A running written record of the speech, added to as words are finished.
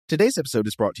Today's episode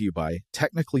is brought to you by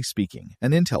Technically Speaking,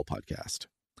 an Intel podcast.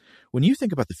 When you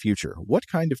think about the future, what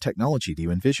kind of technology do you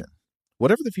envision?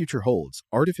 Whatever the future holds,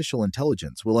 artificial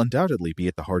intelligence will undoubtedly be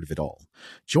at the heart of it all.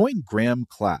 Join Graham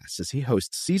Class as he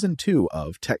hosts Season 2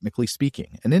 of Technically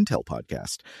Speaking, an Intel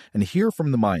podcast, and hear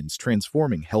from the minds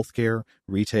transforming healthcare,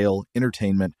 retail,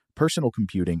 entertainment, personal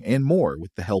computing, and more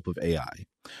with the help of AI.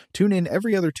 Tune in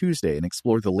every other Tuesday and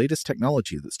explore the latest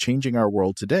technology that's changing our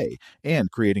world today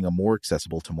and creating a more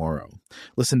accessible tomorrow.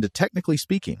 Listen to Technically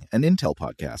Speaking, an Intel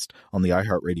podcast on the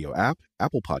iHeartRadio app,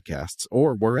 Apple Podcasts,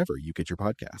 or wherever you get your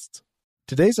podcasts.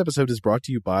 Today's episode is brought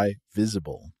to you by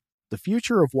Visible. The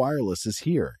future of wireless is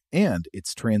here, and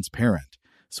it's transparent.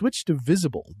 Switch to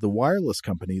Visible, the wireless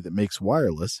company that makes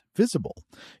wireless visible.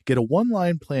 Get a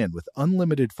one-line plan with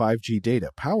unlimited 5G data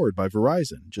powered by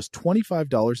Verizon, just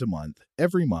 $25 a month,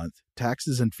 every month,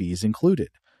 taxes and fees included.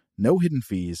 No hidden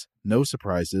fees, no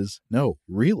surprises, no,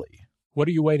 really. What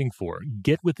are you waiting for?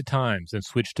 Get with the times and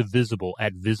switch to Visible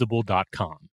at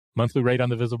Visible.com. Monthly rate on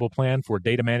the Visible plan for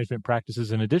data management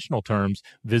practices and additional terms,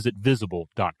 visit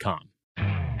Visible.com.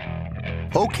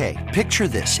 Okay, picture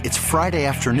this. It's Friday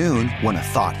afternoon when a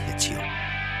thought hits you.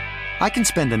 I can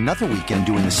spend another weekend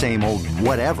doing the same old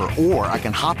whatever, or I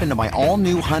can hop into my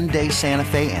all-new Hyundai Santa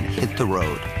Fe and hit the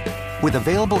road. With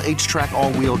available H-Track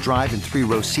all-wheel drive and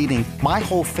 3-row seating, my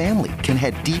whole family can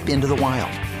head deep into the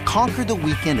wild. Conquer the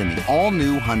weekend in the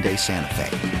all-new Hyundai Santa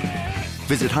Fe.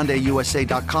 Visit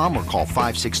HyundaiUSA.com or call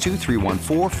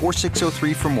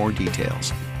 562-314-4603 for more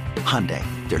details. Hyundai,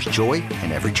 there's joy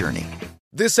in every journey.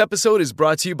 This episode is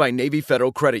brought to you by Navy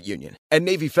Federal Credit Union. At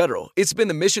Navy Federal, it's been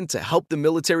the mission to help the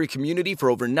military community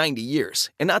for over 90 years.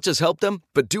 And not just help them,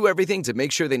 but do everything to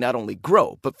make sure they not only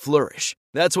grow, but flourish.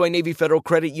 That's why Navy Federal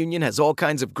Credit Union has all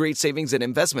kinds of great savings and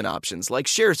investment options like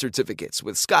share certificates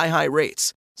with sky-high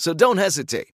rates. So don't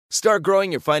hesitate. Start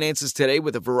growing your finances today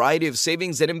with a variety of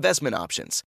savings and investment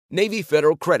options. Navy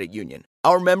Federal Credit Union.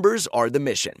 Our members are the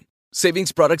mission.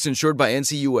 Savings products insured by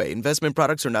NCUA. Investment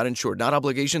products are not insured, not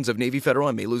obligations of Navy Federal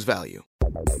and may lose value.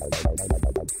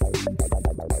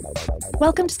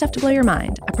 Welcome to Stuff to Blow Your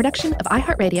Mind, a production of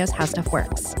iHeartRadio's How Stuff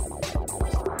Works.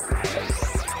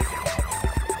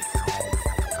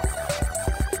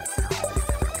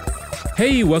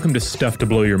 Hey, welcome to Stuff to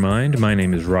Blow Your Mind. My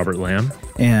name is Robert Lamb.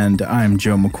 And I'm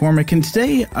Joe McCormick, and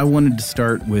today I wanted to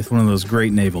start with one of those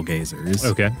great navel gazers.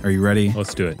 Okay. Are you ready?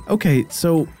 Let's do it. Okay,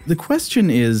 so the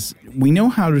question is, we know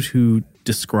how to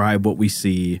describe what we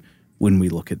see when we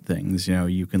look at things. You know,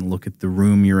 you can look at the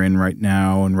room you're in right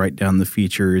now and write down the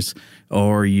features,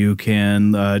 or you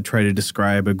can try to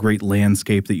describe a great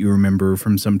landscape that you remember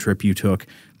from some trip you took.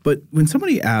 But when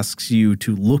somebody asks you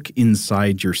to look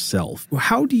inside yourself,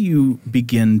 how do you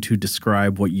begin to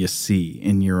describe what you see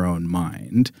in your own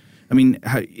mind? I mean,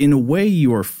 in a way,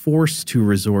 you are forced to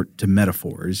resort to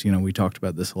metaphors. You know, we talked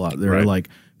about this a lot. There are like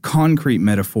concrete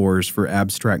metaphors for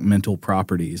abstract mental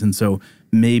properties. And so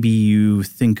maybe you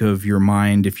think of your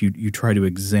mind, if you try to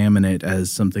examine it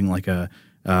as something like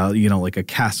like a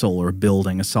castle or a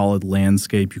building, a solid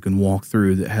landscape you can walk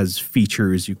through that has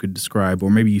features you could describe.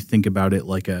 Or maybe you think about it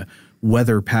like a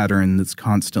weather pattern that's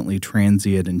constantly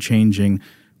transient and changing.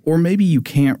 Or maybe you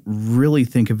can't really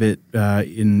think of it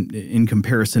in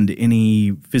comparison to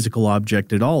any physical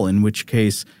object at all, in which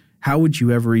case, how would you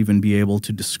ever even be able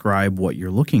to describe what you're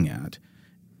looking at?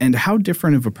 And how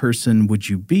different of a person would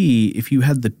you be if you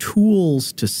had the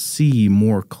tools to see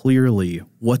more clearly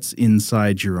what's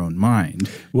inside your own mind?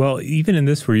 Well, even in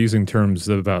this, we're using terms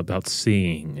about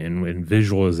seeing and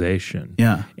visualization.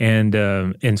 Yeah. And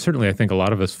certainly I think a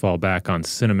lot of us fall back on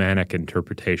cinematic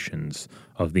interpretations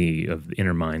of the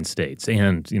inner mind states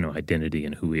and, identity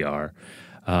and who we are.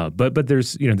 But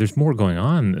there's more going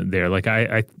on there. Like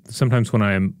I sometimes when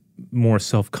I am more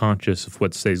self-conscious of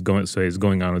what is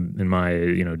going on in my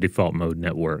default mode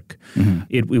network,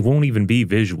 it won't even be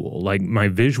visual. Like my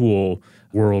visual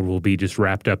world will be just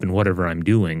wrapped up in whatever I'm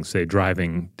doing, say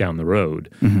driving down the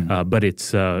road. But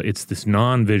it's this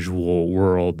non-visual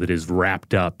world that is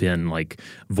wrapped up in like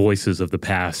voices of the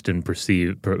past and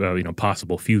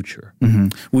possible future.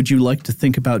 Would you like to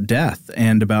think about death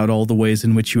and about all the ways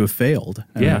in which you have failed?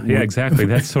 Yeah, exactly.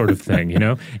 That sort of thing,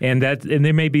 and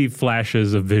there may be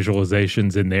flashes of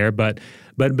visualizations in there, but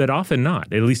often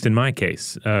not, at least in my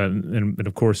case. And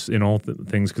of course, in all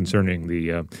things concerning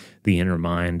the inner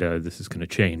mind, this is going to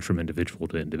change from individual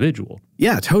to individual.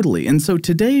 Yeah, totally. And so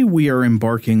today we are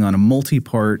embarking on a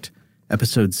multi-part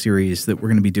episode series that we're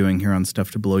going to be doing here on Stuff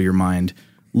to Blow Your Mind,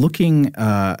 looking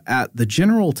at the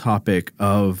general topic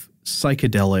of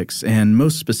psychedelics, and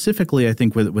most specifically, I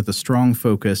think, with a strong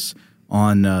focus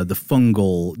on the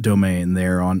fungal domain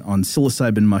there, on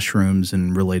psilocybin mushrooms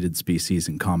and related species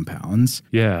and compounds.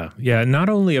 Yeah. Not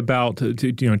only about,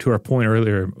 to our point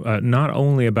earlier, not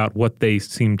only about what they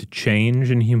seem to change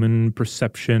in human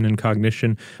perception and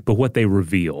cognition, but what they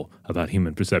reveal about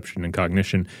human perception and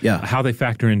cognition. Yeah. How they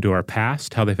factor into our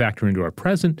past, how they factor into our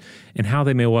present, and how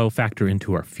they may well factor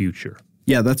into our future.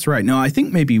 Yeah, that's right. No, I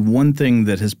think maybe one thing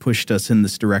that has pushed us in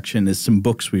this direction is some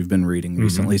books we've been reading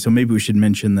recently. So maybe we should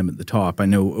mention them at the top. I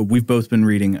know we've both been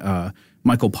reading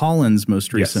Michael Pollan's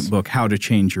most recent book, How to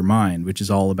Change Your Mind, which is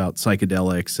all about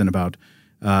psychedelics and about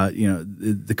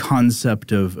the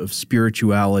concept of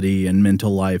spirituality and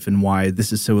mental life and why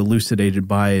this is so elucidated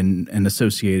by and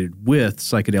associated with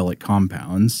psychedelic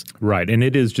compounds. Right, and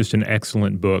it is just an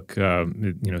excellent book.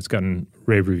 It's gotten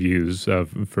rave reviews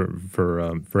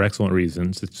for excellent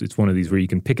reasons. It's one of these where you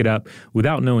can pick it up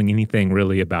without knowing anything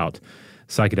really about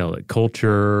psychedelic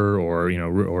culture or the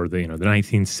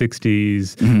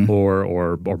 1960s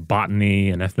or botany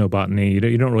and ethnobotany.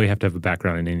 You don't really have to have a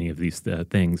background in any of these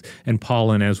things. And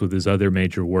Pollan, as with his other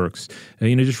major works,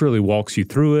 just really walks you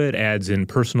through it, adds in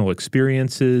personal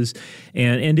experiences,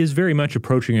 and is very much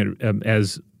approaching it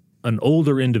as an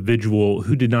older individual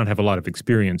who did not have a lot of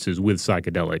experiences with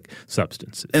psychedelic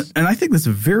substances. And I think that's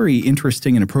a very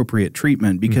interesting and appropriate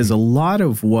treatment because a lot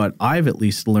of what I've at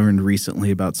least learned recently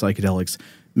about psychedelics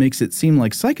makes it seem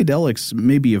like psychedelics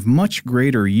may be of much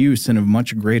greater use and of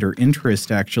much greater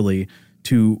interest actually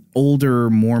to older,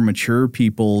 more mature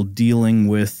people dealing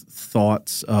with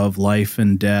thoughts of life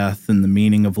and death and the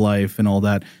meaning of life and all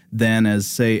that than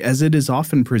as it is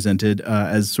often presented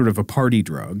as sort of a party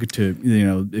drug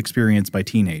to, experienced by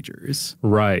teenagers.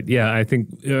 Right. Yeah, I think,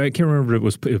 I can't remember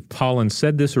if Pollan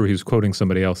said this or he was quoting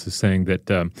somebody else as saying that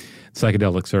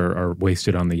psychedelics are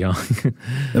wasted on the young.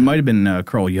 It might have been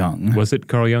Carl Jung. Was it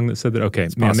Carl Jung that said that? Okay.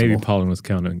 Yeah, maybe Pollan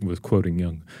was quoting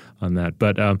Jung on that.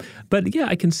 But yeah,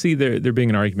 I can see there being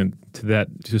an argument to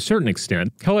that to a certain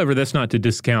extent. However, that's not to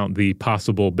discount the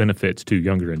possible benefits to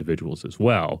younger individuals as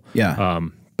well. Yeah.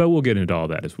 But we'll get into all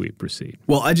that as we proceed.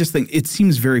 Well, I just think it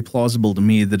seems very plausible to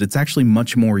me that it's actually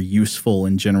much more useful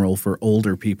in general for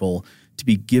older people to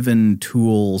be given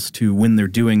tools to, when they're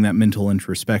doing that mental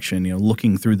introspection,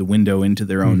 looking through the window into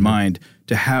their own mind,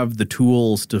 to have the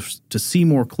tools to see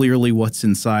more clearly what's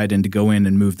inside and to go in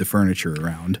and move the furniture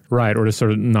around. Right, or to sort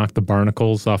of knock the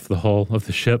barnacles off the hull of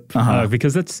the ship.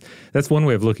 Because that's one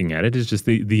way of looking at it, is just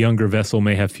the younger vessel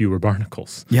may have fewer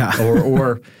barnacles. Yeah.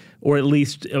 Or at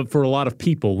least for a lot of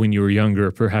people when you were younger,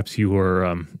 perhaps you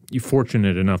were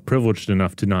fortunate enough, privileged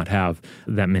enough to not have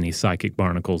that many psychic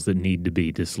barnacles that need to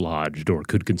be dislodged or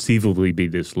could conceivably be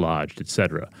dislodged, et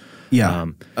cetera. Yeah.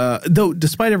 Though,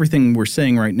 despite everything we're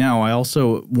saying right now, I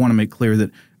also want to make clear that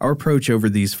our approach over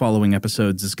these following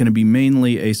episodes is going to be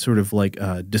mainly a sort of like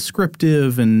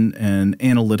descriptive and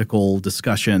analytical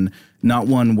discussion, not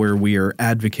one where we are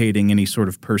advocating any sort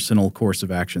of personal course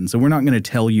of action. So we're not going to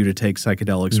tell you to take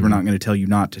psychedelics. We're not going to tell you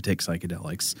not to take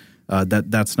psychedelics.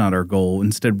 That's not our goal.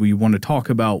 Instead, we want to talk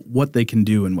about what they can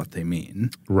do and what they mean.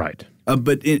 Right.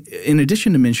 But in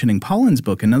addition to mentioning Pollan's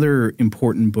book, another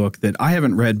important book that I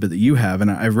haven't read but that you have and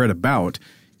I've read about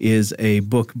is a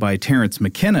book by Terence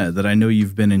McKenna that I know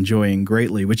you've been enjoying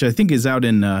greatly, which I think is out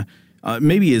in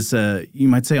maybe is, you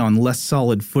might say, on less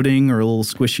solid footing or a little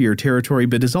squishier territory,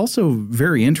 but is also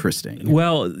very interesting.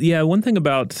 Well, yeah, one thing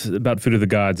about Food of the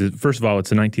Gods is, first of all,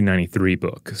 it's a 1993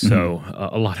 book, so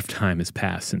a lot of time has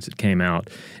passed since it came out.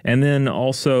 And then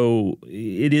also,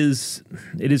 it is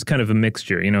kind of a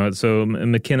mixture, So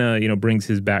McKenna, brings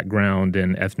his background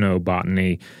in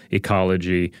ethnobotany,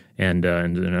 ecology, and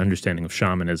an understanding of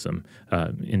shamanism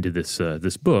into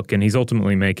this book, and he's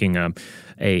ultimately making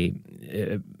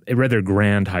a rather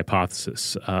grand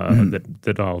hypothesis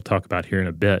that I'll talk about here in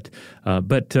a bit. I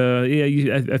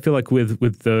feel like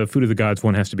with the Food of the Gods,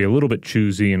 one has to be a little bit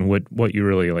choosy in what you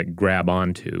really like grab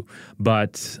onto.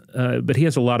 But he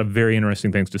has a lot of very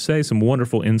interesting things to say, some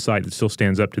wonderful insight that still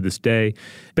stands up to this day.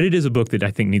 But it is a book that I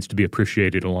think needs to be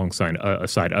appreciated alongside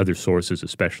other sources,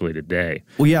 especially today.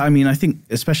 Well, yeah, I mean, I think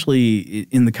especially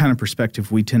in the kind of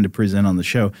perspective we tend to present on the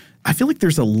show, I feel like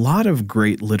there's a lot of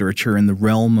great literature in the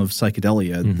realm of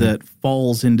psychedelia that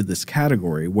falls into this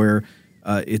category where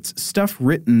it's stuff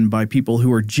written by people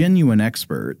who are genuine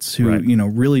experts who,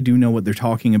 really do know what they're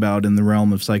talking about in the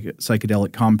realm of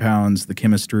psychedelic compounds, the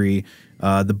chemistry,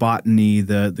 the botany,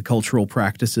 the cultural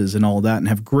practices and all that, and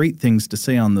have great things to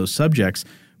say on those subjects,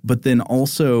 but then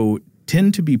also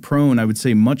tend to be prone, I would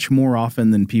say much more often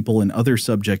than people in other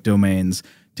subject domains,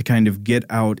 to kind of get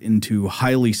out into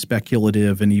highly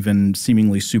speculative and even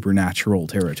seemingly supernatural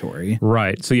territory.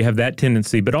 Right. So you have that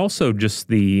tendency, but also just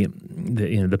the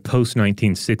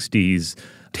post-1960s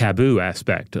taboo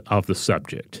aspect of the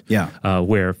subject. Yeah.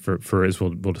 Where for as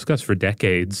we'll discuss, for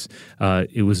decades,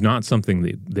 it was not something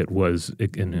that was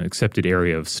an accepted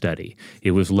area of study.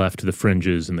 It was left to the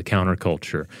fringes and the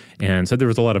counterculture, and so there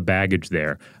was a lot of baggage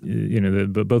there.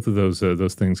 But both of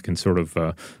those things can sort of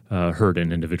hurt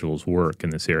an individual's work in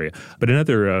this area. But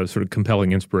another sort of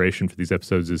compelling inspiration for these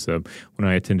episodes is when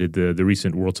I attended the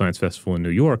recent World Science Festival in New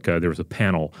York. There was a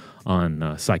panel on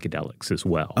psychedelics as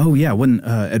well. Oh yeah, when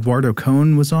Eduardo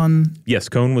Kohn was on? Yes,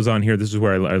 Kohn was on here. This is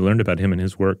where I learned about him and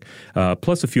his work,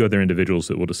 plus a few other individuals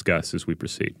that we'll discuss as we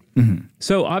proceed. Mm-hmm.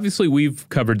 So obviously we've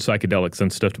covered psychedelics on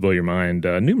Stuff to Blow Your Mind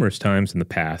numerous times in the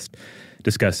past,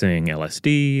 discussing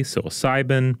LSD,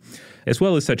 psilocybin, as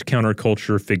well as such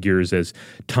counterculture figures as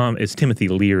Timothy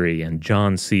Leary and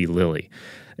John C. Lilly.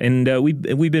 And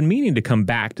we've been meaning to come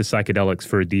back to psychedelics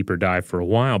for a deeper dive for a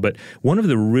while, but one of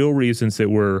the real reasons that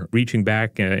we're reaching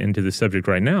back into the subject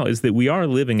right now is that we are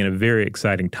living in a very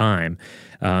exciting time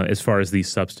as far as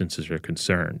these substances are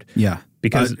concerned. Yeah.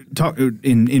 Because talk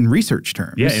in research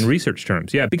terms. Yeah, in research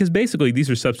terms. Yeah, because basically these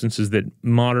are substances that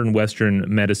modern Western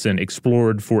medicine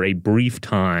explored for a brief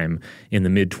time in the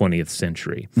mid-20th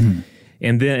century. Mm-hmm.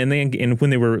 And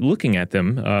when they were looking at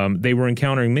them, they were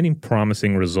encountering many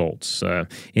promising results,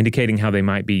 indicating how they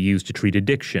might be used to treat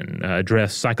addiction,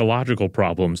 address psychological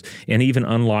problems, and even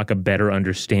unlock a better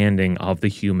understanding of the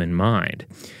human mind.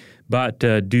 But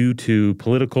due to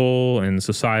political and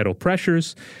societal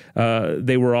pressures,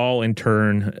 they were all in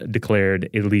turn declared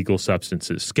illegal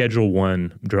substances, Schedule I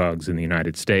drugs in the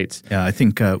United States. Yeah, I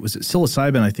think, was it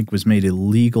psilocybin, I think was made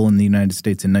illegal in the United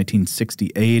States in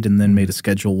 1968 and then made a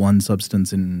Schedule I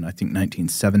substance in, I think,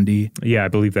 1970. Yeah, I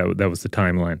believe that was the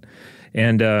timeline.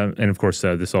 And of course,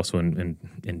 this also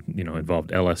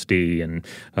involved LSD and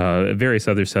various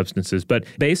other substances. But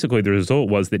basically, the result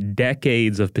was that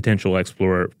decades of potential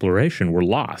exploration were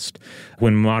lost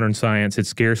when modern science had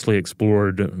scarcely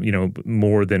explored,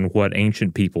 more than what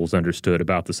ancient peoples understood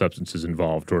about the substances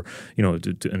involved, or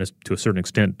to a certain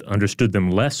extent, understood them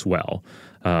less well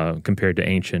compared to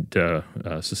ancient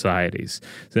societies.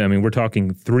 So, we're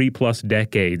talking 3+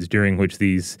 decades during which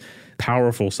these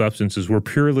powerful substances were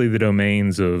purely the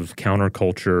domains of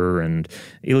counterculture and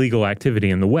illegal activity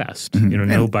in the West. Mm-hmm.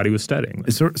 Nobody was studying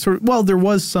them. Well, there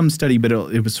was some study, but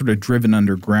it was sort of driven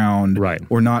underground, right,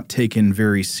 or not taken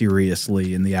very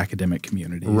seriously in the academic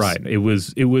communities. Right. It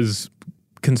was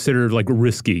considered like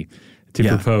risky to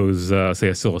propose, say,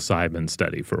 a psilocybin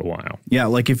study for a while. Yeah,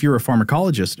 like if you're a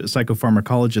pharmacologist, a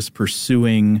psychopharmacologist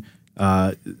pursuing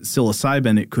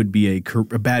psilocybin, it could be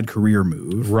a bad career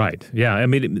move. Right. Yeah.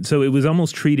 So it was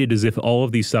almost treated as if all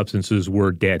of these substances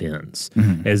were dead ends,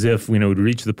 mm-hmm. as if it would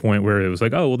reach the point where it was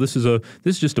like, oh, well, this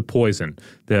is just a poison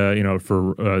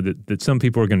that some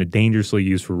people are going to dangerously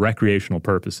use for recreational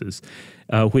purposes.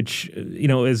 Which,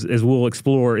 as we'll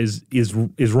explore, is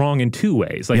wrong in two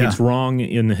ways. It's wrong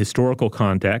in the historical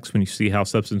context when you see how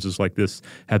substances like this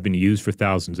have been used for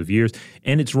thousands of years,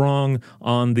 and it's wrong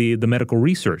on the medical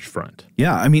research front.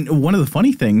 Yeah, one of the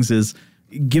funny things is,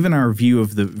 given our view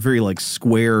of the very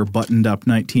square, buttoned-up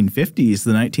 1950s,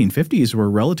 the 1950s were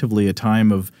relatively a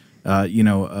time of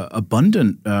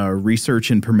abundant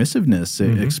research and permissiveness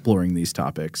mm-hmm. exploring these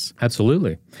topics.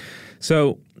 Absolutely.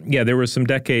 So, yeah, there were some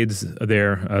decades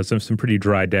there, some pretty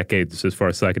dry decades as far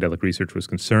as psychedelic research was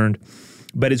concerned.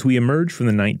 But as we emerged from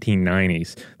the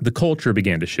 1990s, the culture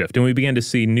began to shift, and we began to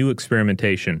see new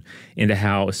experimentation into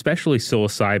how especially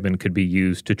psilocybin could be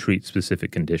used to treat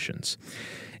specific conditions.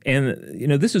 And,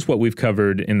 this is what we've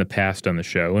covered in the past on the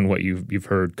show and what you've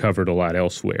heard covered a lot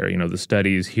elsewhere. The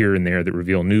studies here and there that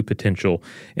reveal new potential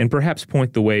and perhaps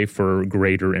point the way for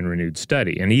greater and renewed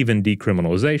study and even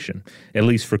decriminalization, at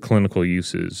least for clinical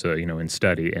uses, in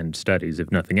studies,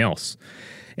 if nothing else.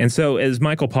 And so, as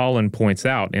Michael Pollan points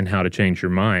out in How to Change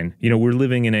Your Mind, we're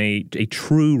living in a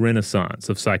true renaissance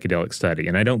of psychedelic study.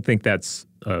 And I don't think that's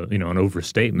an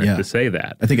overstatement to say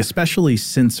that. I think especially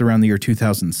since around the year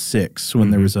 2006, when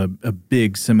mm-hmm. there was a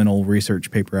big seminal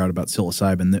research paper out about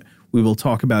psilocybin that we will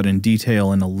talk about in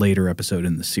detail in a later episode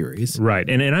in the series. Right,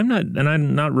 and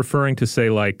I'm not referring to say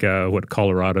what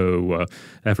Colorado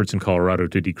efforts in Colorado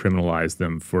to decriminalize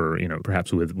them for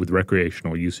perhaps with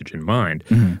recreational usage in mind.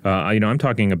 Mm-hmm. I'm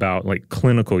talking about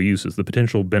clinical uses. The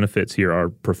potential benefits here are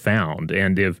profound,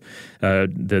 and if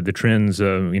the trends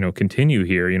continue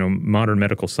here, modern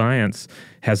medical science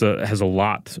has a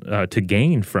lot to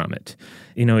gain from it.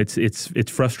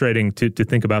 It's frustrating to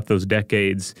think about those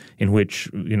decades in which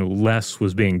less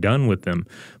was being done with them.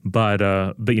 But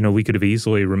we could have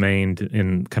easily remained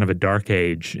in kind of a dark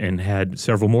age and had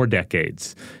several more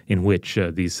decades in which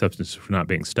these substances were not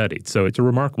being studied. So it's a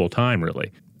remarkable time,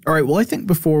 really. All right. Well, I think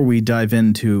before we dive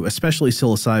into especially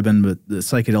psilocybin, but the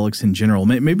psychedelics in general,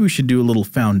 maybe we should do a little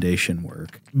foundation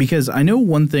work. Because I know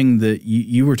one thing that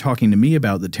you were talking to me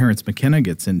about that Terence McKenna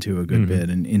gets into a good bit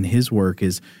in his work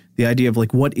is the idea of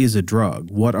like, what is a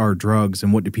drug? What are drugs,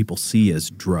 and what do people see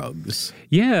as drugs?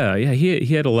 Yeah.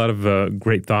 He had a lot of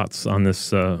great thoughts on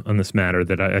this matter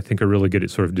that I think are really good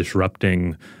at sort of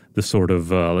disrupting the sort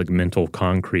of like mental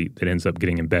concrete that ends up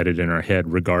getting embedded in our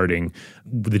head regarding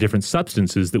the different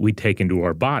substances that we take into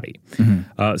our body.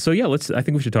 I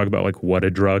think we should talk about like what a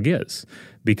drug is.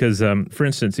 Because, for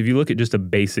instance, if you look at just a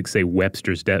basic, say,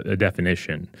 Webster's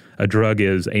definition, a drug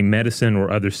is a medicine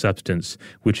or other substance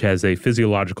which has a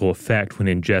physiological effect when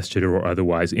ingested or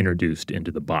otherwise introduced into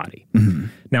the body.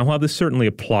 Now, while this certainly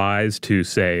applies to,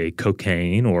 say,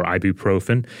 cocaine or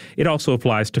ibuprofen, it also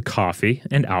applies to coffee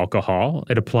and alcohol.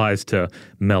 It applies to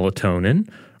melatonin,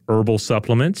 herbal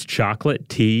supplements, chocolate,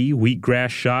 tea, wheatgrass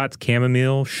shots,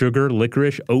 chamomile, sugar,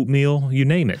 licorice, oatmeal, you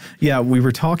name it. Yeah, we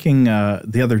were talking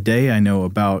the other day, I know,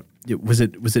 about, was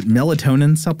it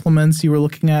melatonin supplements you were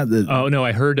looking at? Oh, no,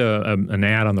 I heard an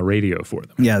ad on the radio for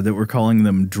them. Yeah, that we're calling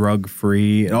them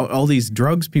drug-free. All these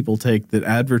drugs people take that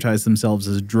advertise themselves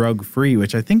as drug-free,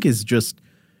 which I think is just,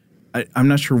 I'm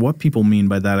not sure what people mean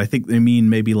by that. I think they mean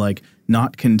maybe like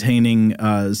not containing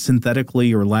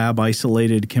synthetically or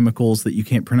lab-isolated chemicals that you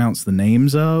can't pronounce the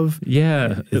names of.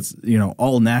 Yeah. It's,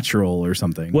 all natural or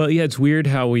something. Well, yeah, it's weird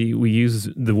how we use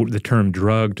the term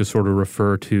drug to sort of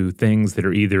refer to things that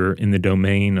are either in the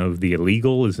domain of the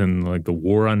illegal, as in like the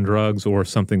war on drugs, or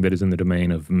something that is in the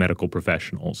domain of medical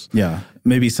professionals. Yeah.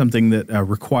 Maybe something that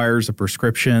requires a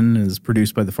prescription, is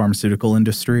produced by the pharmaceutical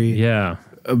industry. Yeah.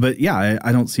 But yeah,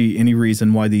 I don't see any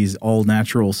reason why these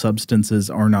all-natural substances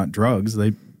are not drugs.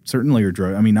 They certainly are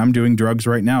drugs. I mean, I'm doing drugs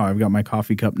right now. I've got my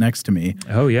coffee cup next to me.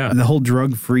 Oh, yeah. The whole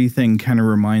drug-free thing kind of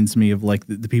reminds me of like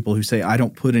the people who say, I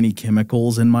don't put any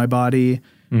chemicals in my body.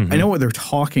 I know what they're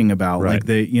talking about. Right. Like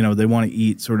they want to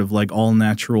eat sort of like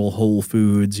all-natural whole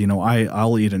foods.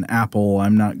 I'll eat an apple.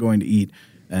 I'm not going to eat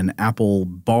an apple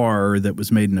bar that was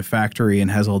made in a factory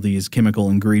and has all these chemical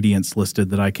ingredients listed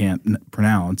that I can't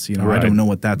pronounce. Right. I don't know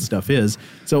what that stuff is.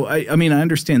 So, I mean, I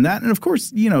understand that. And, of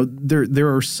course,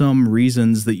 there are some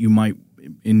reasons that you might,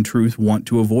 in truth, want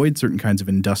to avoid certain kinds of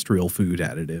industrial food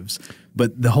additives.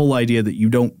 But the whole idea that you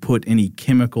don't put any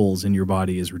chemicals in your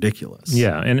body is ridiculous.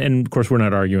 Yeah, and of course we're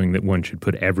not arguing that one should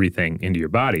put everything into your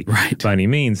body by any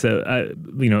means.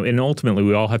 And ultimately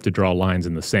we all have to draw lines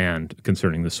in the sand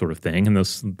concerning this sort of thing, and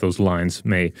those lines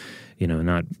may,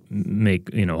 not make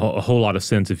a whole lot of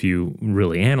sense if you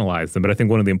really analyze them. But I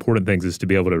think one of the important things is to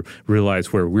be able to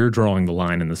realize where we're drawing the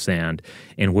line in the sand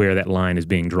and where that line is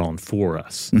being drawn for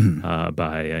us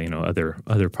by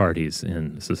other parties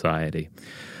in society.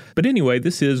 But anyway,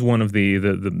 this is one of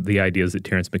the ideas that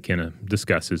Terence McKenna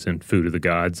discusses in Food of the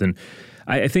Gods. And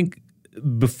I think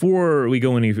before we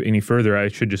go any further, I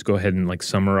should just go ahead and like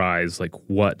summarize like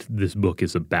what this book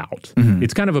is about.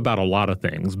 It's kind of about a lot of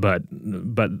things, but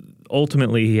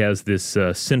ultimately he has this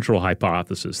central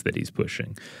hypothesis that he's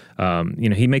pushing.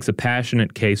 He makes a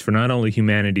passionate case for not only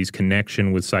humanity's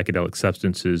connection with psychedelic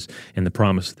substances and the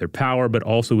promise of their power, but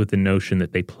also with the notion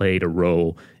that they played a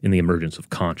role in the emergence of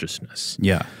consciousness.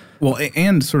 Yeah. Well,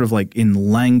 and sort of like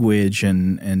in language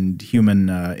and human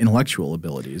intellectual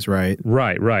abilities, right?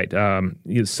 Right.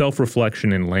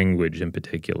 Self-reflection in language in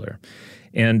particular.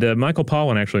 And Michael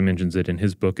Pollan actually mentions it in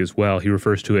his book as well. He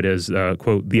refers to it as,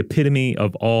 quote, the epitome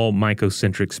of all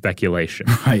mycocentric speculation.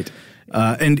 Right.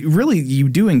 And really, you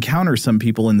do encounter some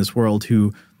people in this world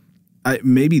who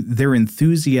maybe their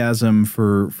enthusiasm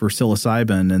for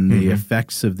psilocybin and the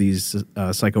effects of these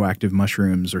psychoactive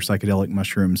mushrooms or psychedelic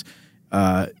mushrooms,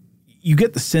 you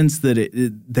get the sense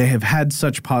that they have had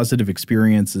such positive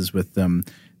experiences with them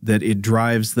that it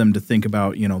drives them to think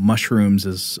about, mushrooms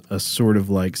as a sort of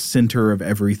like center of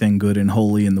everything good and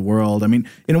holy in the world. I mean,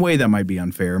 in a way that might be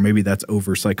unfair. Maybe that's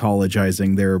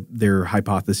over-psychologizing their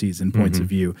hypotheses and points of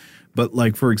view. But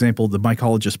like, for example, the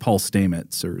mycologist Paul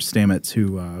Stamets,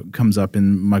 who comes up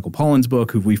in Michael Pollan's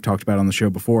book, who we've talked about on the show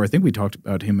before. I think we talked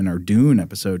about him in our Dune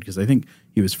episode because I think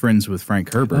he was friends with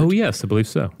Frank Herbert. Oh, yes, I believe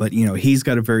so. But, he's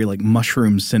got a very like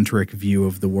mushroom-centric view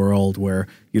of the world where,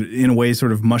 in a way,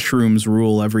 sort of mushrooms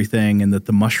rule everything and that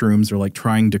the mushrooms are like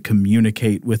trying to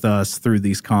communicate with us through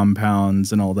these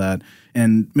compounds and all that.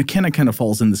 And McKenna kind of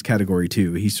falls in this category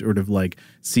too. He sort of like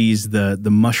sees the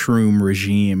mushroom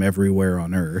regime everywhere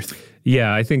on Earth.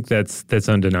 Yeah, I think that's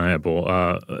undeniable.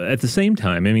 At the same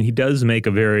time, I mean, he does make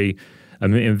a very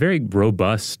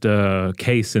robust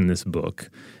case in this book.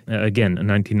 Again, a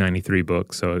 1993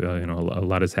 book, so a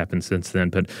lot has happened since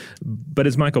then. But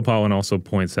as Michael Pollan also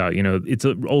points out, it's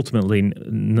ultimately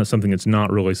something that's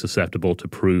not really susceptible to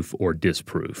proof or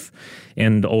disproof.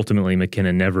 And ultimately,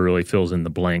 McKenna never really fills in the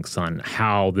blanks on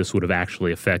how this would have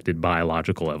actually affected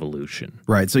biological evolution.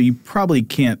 Right. So you probably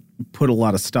can't put a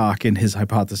lot of stock in his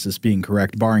hypothesis being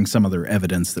correct, barring some other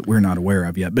evidence that we're not aware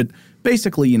of yet. But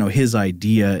basically, his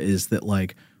idea is that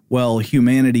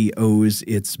humanity owes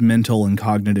its mental and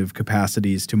cognitive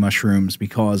capacities to mushrooms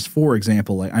because, for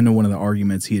example, I know one of the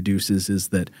arguments he adduces is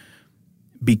that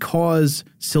because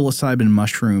psilocybin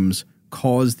mushrooms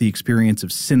cause the experience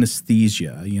of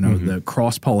synesthesia, the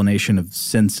cross-pollination of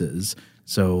senses,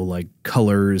 so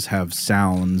colors have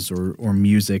sounds or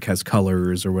music has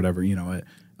colors or whatever,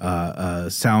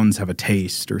 sounds have a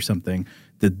taste or something,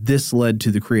 that this led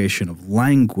to the creation of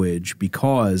language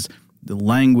because the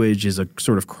language is a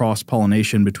sort of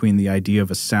cross-pollination between the idea of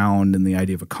a sound and the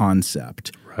idea of a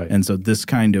concept. Right. And so this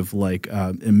kind of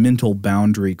a mental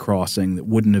boundary crossing that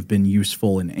wouldn't have been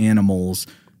useful in animals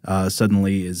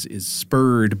suddenly is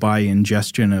spurred by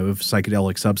ingestion of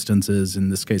psychedelic substances, in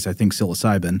this case I think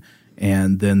psilocybin,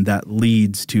 and then that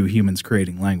leads to humans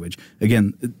creating language.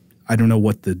 Again, I don't know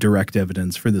what the direct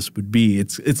evidence for this would be.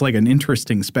 It's like an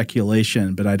interesting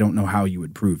speculation, but I don't know how you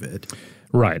would prove it.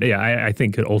 Right. Yeah, I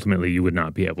think ultimately you would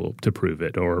not be able to prove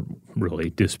it or really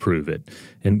disprove it,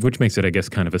 and which makes it, I guess,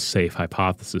 kind of a safe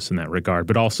hypothesis in that regard,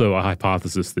 but also a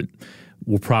hypothesis that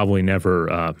will probably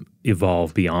never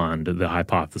evolve beyond the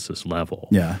hypothesis level.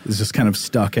 Yeah, it's just kind of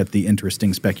stuck at the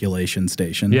interesting speculation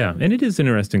station. Yeah, and it is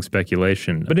interesting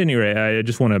speculation. But anyway, I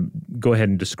just want to go ahead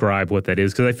and describe what that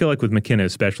is, because I feel like with McKenna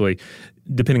especially,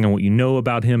 depending on what you know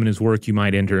about him and his work, you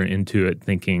might enter into it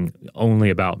thinking only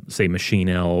about, say, machine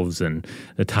elves and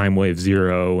the time wave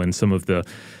zero and some of the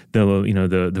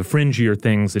fringier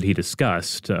things that he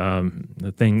discussed.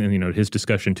 His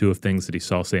discussion too of things that he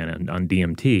saw, say, on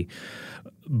DMT.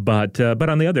 But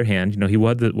on the other hand, he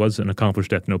was an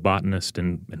accomplished ethnobotanist,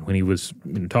 and when he was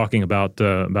talking about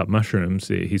mushrooms,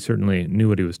 he certainly knew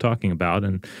what he was talking about,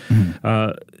 and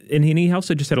he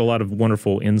also just had a lot of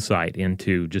wonderful insight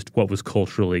into just what was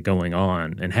culturally going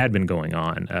on and had been going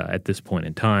on at this point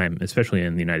in time, especially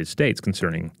in the United States,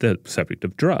 concerning the subject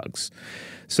of drugs.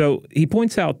 So he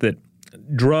points out that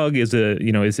drug is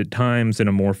at times an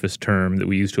amorphous term that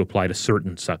we use to apply to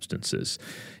certain substances,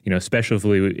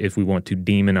 especially if we want to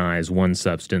demonize one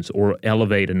substance or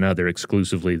elevate another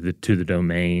exclusively to the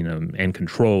domain and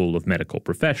control of medical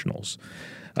professionals.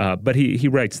 But he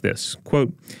writes this,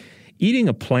 quote, "Eating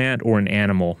a plant or an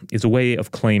animal is a way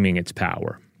of claiming its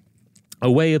power,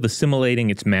 a way of assimilating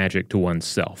its magic to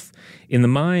oneself. In the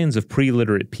minds of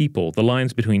pre-literate people, the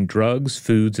lines between drugs,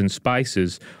 foods, and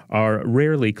spices are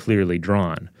rarely clearly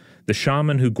drawn. The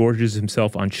shaman who gorges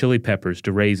himself on chili peppers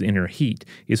to raise inner heat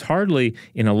is hardly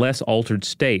in a less altered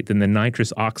state than the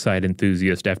nitrous oxide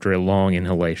enthusiast after a long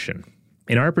inhalation.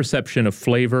 In our perception of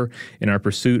flavor, in our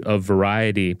pursuit of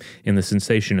variety, in the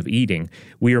sensation of eating,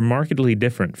 we are markedly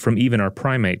different from even our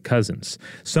primate cousins.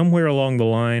 Somewhere along the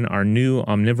line, our new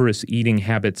omnivorous eating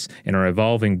habits and our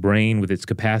evolving brain with its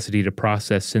capacity to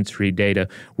process sensory data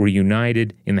were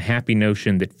united in the happy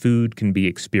notion that food can be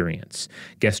experience.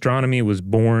 Gastronomy was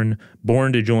born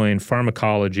to join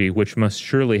pharmacology, which must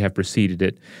surely have preceded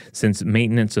it, since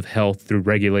maintenance of health through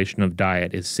regulation of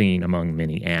diet is seen among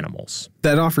many animals."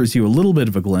 That offers you a little bit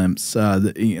of a glimpse.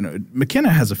 McKenna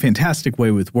has a fantastic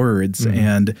way with words,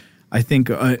 and I think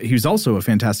he was also a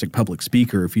fantastic public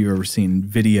speaker. If you've ever seen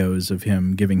videos of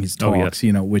him giving his talks,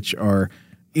 which are,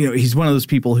 he's one of those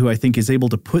people who I think is able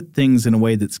to put things in a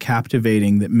way that's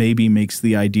captivating, that maybe makes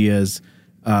the ideas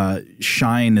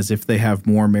shine as if they have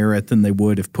more merit than they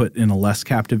would if put in a less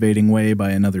captivating way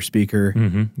by another speaker.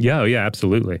 Mm-hmm. Yeah,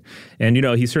 absolutely. And,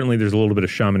 there's a little bit of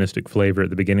shamanistic flavor at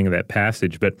the beginning of that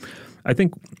passage, but I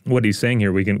think what he's saying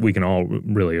here we can all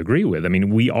really agree with. I mean,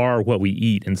 we are what we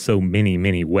eat in so many,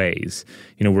 many ways.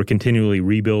 We're continually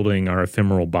rebuilding our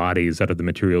ephemeral bodies out of the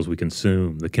materials we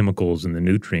consume, the chemicals and the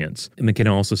nutrients. And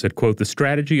McKenna also said, quote, "The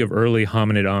strategy of early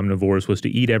hominid omnivores was to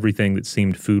eat everything that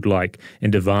seemed food-like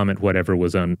and to vomit whatever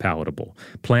was unpalatable.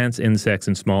 Plants, insects,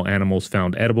 and small animals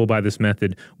found edible by this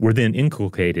method were then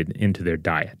inculcated into their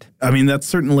diet." I mean, that's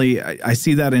certainly, I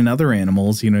see that in other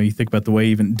animals. You think about the way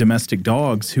even domestic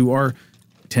dogs who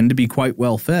tend to be quite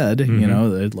well fed,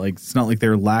 it's not like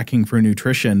they're lacking for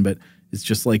nutrition, but it's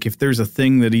just like if there's a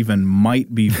thing that even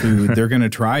might be food, they're going to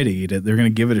try to eat it. They're going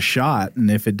to give it a shot.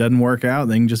 And if it doesn't work out,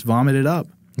 they can just vomit it up.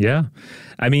 Yeah.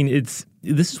 I mean, it's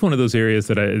This is one of those areas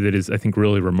that is, I think,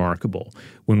 really remarkable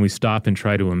when we stop and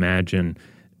try to imagine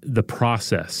the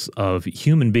process of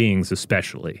human beings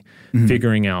especially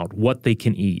figuring out what they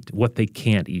can eat, what they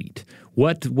can't eat,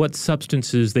 what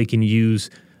substances they can use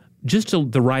just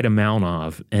the right amount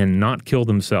of and not kill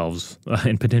themselves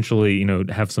and potentially,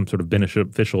 have some sort of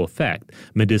beneficial effect,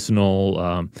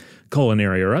 medicinal,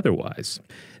 culinary or otherwise.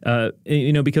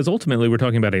 Because ultimately we're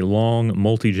talking about a long,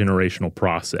 multi-generational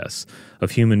process of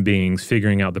human beings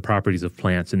figuring out the properties of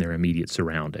plants in their immediate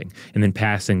surrounding and then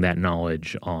passing that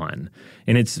knowledge on.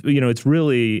 And it's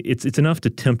enough to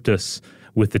tempt us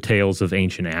with the tales of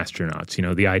ancient astronauts,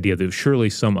 the idea that surely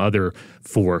some other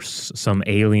force, some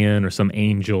alien or some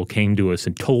angel came to us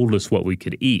and told us what we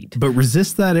could eat. But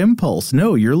resist that impulse.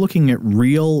 No, you're looking at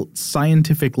real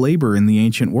scientific labor in the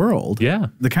ancient world. Yeah.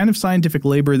 The kind of scientific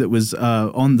labor that was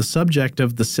on the subject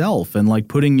of the self and like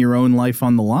putting your own life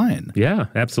on the line. Yeah,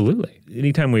 absolutely.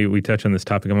 Anytime we touch on this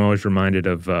topic, I'm always reminded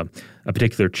of a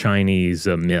particular Chinese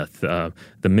myth, the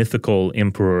mythical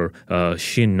emperor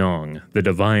Xinnong, the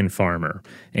divine farmer,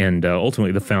 and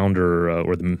ultimately the founder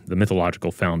or the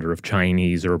mythological founder of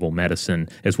Chinese herbal medicine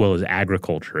as well as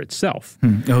agriculture itself.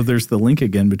 Oh, there's the link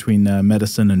again between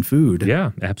medicine and food.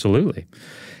 Yeah, absolutely.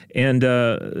 And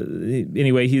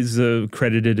anyway, he's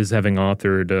credited as having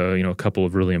authored, a couple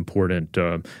of really important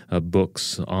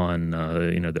books on,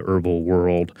 the herbal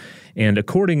world. And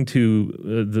according to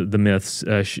the myths,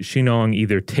 Xinnong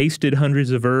either tasted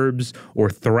hundreds of herbs or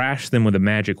thrashed them with a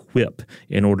magic whip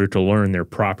in order to learn their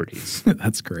properties.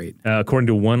 That's great. According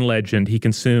to one legend, he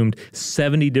consumed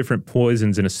 70 different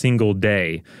poisons in a single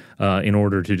day in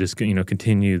order to just,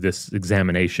 continue this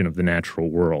examination of the natural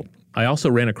world. I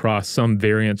also ran across some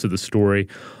variants of the story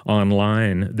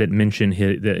online that mention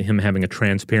him having a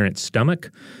transparent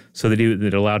stomach so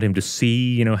that allowed him to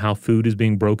see, how food is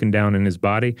being broken down in his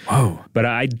body. Whoa. But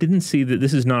I didn't see that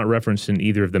this is not referenced in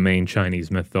either of the main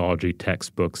Chinese mythology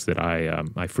textbooks that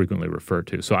I frequently refer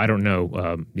to. So I don't know,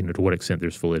 to what extent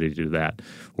there's validity to that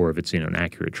or if it's, an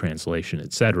accurate translation,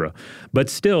 et cetera. But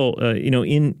still,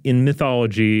 in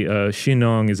mythology,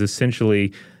 Xinnong is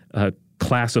essentially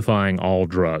classifying all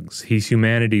drugs. He's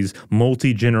humanity's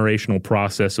multi-generational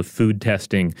process of food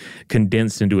testing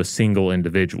condensed into a single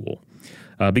individual.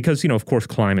 Because, of course,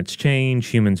 climates change,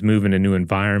 humans move into new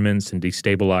environments and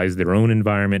destabilize their own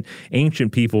environment.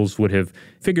 Ancient peoples would have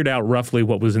figured out roughly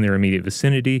what was in their immediate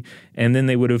vicinity, and then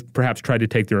they would have perhaps tried to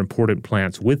take their important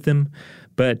plants with them.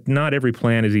 But not every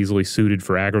plant is easily suited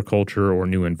for agriculture or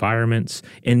new environments,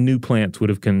 and new plants would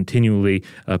have continually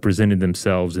presented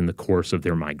themselves in the course of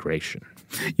their migration.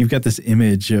 You've got this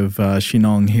image of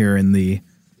Xinnong here in the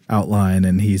outline,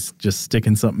 and he's just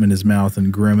sticking something in his mouth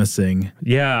and grimacing.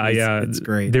 Yeah, it's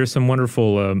great. There's some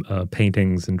wonderful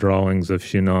paintings and drawings of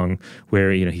Xinnong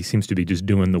where he seems to be just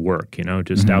doing the work,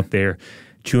 just out there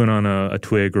chewing on a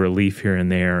twig or a leaf here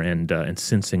and there and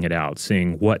sensing it out,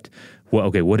 seeing what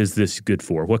is this good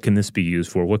for? What can this be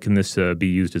used for? What can this be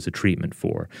used as a treatment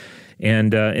for?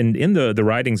 And in the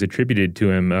writings attributed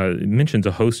to him, it mentions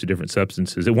a host of different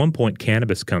substances. At one point,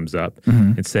 cannabis comes up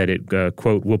and said it,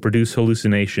 quote, will produce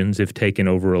hallucinations if taken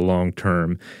over a long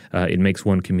term. It makes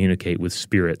one communicate with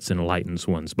spirits and lightens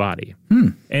one's body.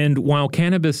 And while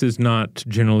cannabis is not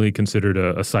generally considered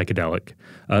a psychedelic,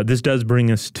 this does bring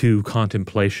us to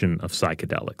contemplation of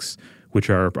psychedelics, which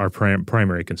are our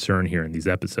primary concern here in these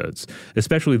episodes,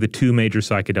 especially the two major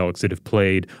psychedelics that have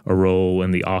played a role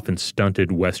in the often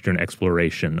stunted Western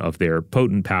exploration of their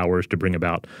potent powers to bring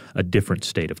about a different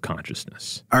state of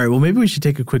consciousness. All right, well, maybe we should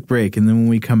take a quick break, and then when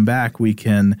we come back, we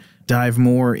can dive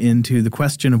more into the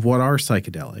question of what are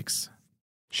psychedelics.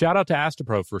 Shout out to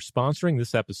Astapro for sponsoring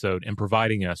this episode and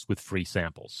providing us with free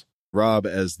samples. Rob,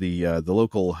 as the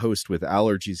local host with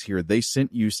allergies here, they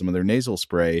sent you some of their nasal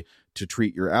spray to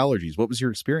treat your allergies. What was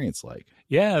your experience like?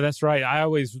 Yeah, that's right. I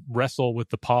always wrestle with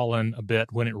the pollen a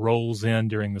bit when it rolls in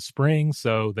during the spring,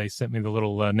 so they sent me the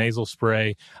little nasal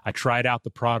spray. I tried out the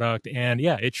product, and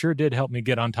yeah, it sure did help me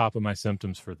get on top of my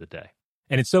symptoms for the day.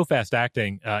 And it's so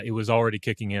fast-acting, it was already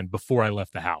kicking in before I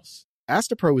left the house.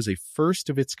 Astapro is a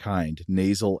first-of-its-kind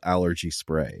nasal allergy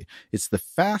spray. It's the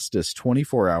fastest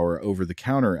 24-hour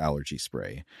over-the-counter allergy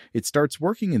spray. It starts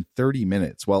working in 30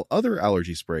 minutes, while other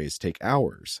allergy sprays take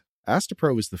hours.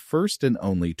 Astapro is the first and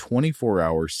only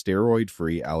 24-hour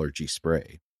steroid-free allergy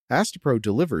spray. Astapro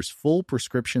delivers full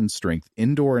prescription-strength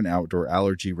indoor and outdoor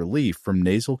allergy relief from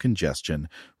nasal congestion,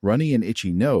 runny and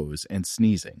itchy nose, and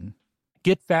sneezing.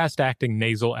 Get fast-acting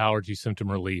nasal allergy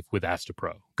symptom relief with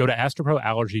Astapro. Go to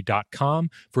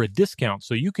astaproallergy.com for a discount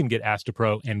so you can get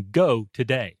Astapro and go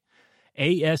today.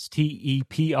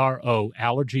 ASTEPRO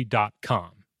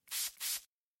allergy.com.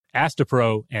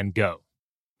 Astapro and go.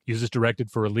 Use as directed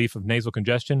for relief of nasal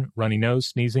congestion, runny nose,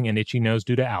 sneezing, and itchy nose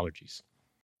due to allergies.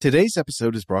 Today's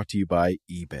episode is brought to you by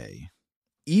eBay.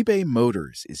 eBay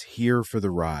Motors is here for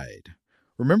the ride.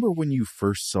 Remember when you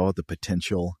first saw the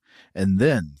potential? And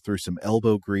then, through some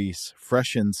elbow grease,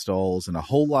 fresh installs, and a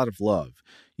whole lot of love,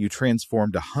 you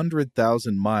transformed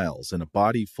 100,000 miles and a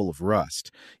body full of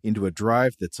rust into a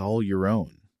drive that's all your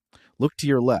own. Look to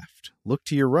your left. Look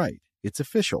to your right. It's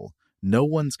official. No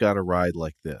one's got a ride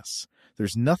like this.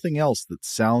 There's nothing else that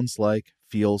sounds like,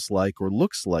 feels like, or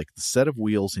looks like the set of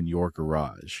wheels in your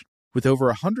garage. With over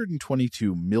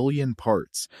 122 million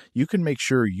parts, you can make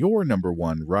sure your number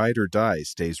one ride or die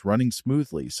stays running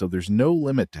smoothly, so there's no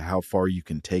limit to how far you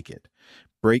can take it.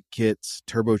 Brake kits,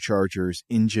 turbochargers,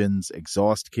 engines,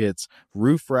 exhaust kits,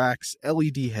 roof racks,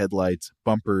 LED headlights,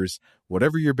 bumpers,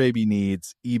 whatever your baby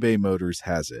needs, eBay Motors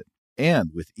has it.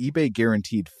 And with eBay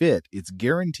Guaranteed Fit, it's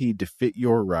guaranteed to fit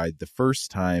your ride the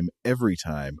first time, every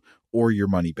time, or your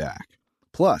money back.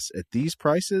 Plus, at these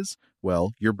prices,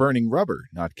 well, you're burning rubber,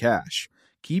 not cash.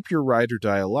 Keep your ride or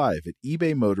die alive at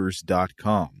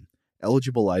ebaymotors.com.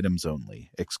 Eligible items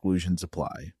only. Exclusions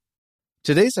apply.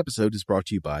 Today's episode is brought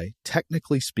to you by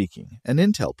Technically Speaking, an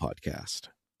Intel podcast.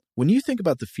 When you think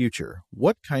about the future,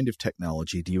 what kind of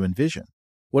technology do you envision?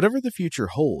 Whatever the future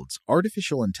holds,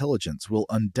 artificial intelligence will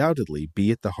undoubtedly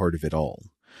be at the heart of it all.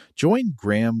 Join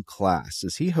Graham Class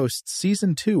as he hosts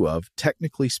Season 2 of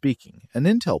Technically Speaking, an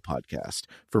Intel podcast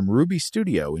from Ruby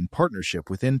Studio in partnership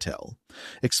with Intel.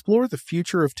 Explore the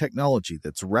future of technology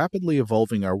that's rapidly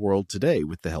evolving our world today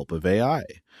with the help of AI.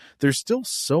 There's still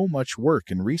so much work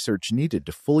and research needed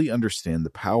to fully understand the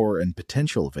power and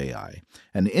potential of AI,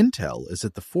 and Intel is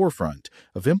at the forefront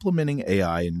of implementing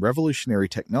AI in revolutionary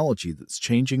technology that's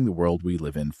changing the world we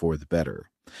live in for the better.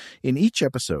 In each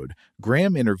episode,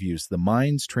 Graham interviews the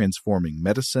minds transforming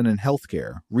medicine and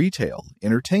healthcare, retail,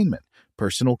 entertainment,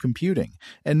 personal computing,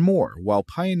 and more while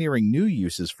pioneering new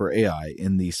uses for AI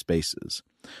in these spaces.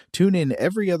 Tune in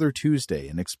every other Tuesday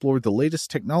and explore the latest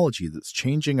technology that's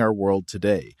changing our world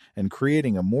today and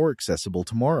creating a more accessible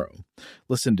tomorrow.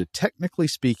 Listen to Technically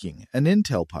Speaking, an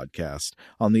Intel podcast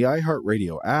on the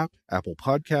iHeartRadio app, Apple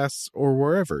Podcasts, or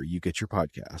wherever you get your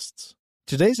podcasts.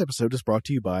 Today's episode is brought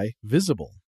to you by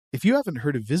Visible. If you haven't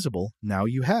heard of Visible, now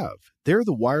you have. They're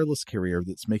the wireless carrier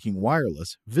that's making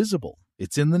wireless visible.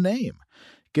 It's in the name.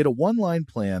 Get a one-line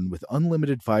plan with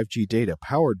unlimited 5G data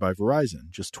powered by Verizon,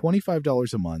 just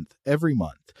 $25 a month, every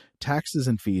month, taxes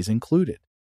and fees included.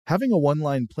 Having a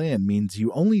one-line plan means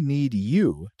you only need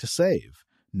you to save.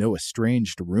 No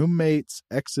estranged roommates,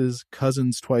 exes,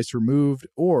 cousins twice removed,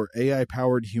 or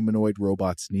AI-powered humanoid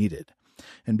robots needed.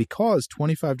 And because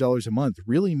 $25 a month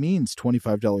really means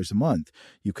 $25 a month,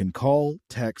 you can call,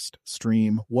 text,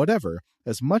 stream, whatever,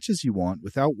 as much as you want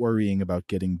without worrying about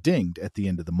getting dinged at the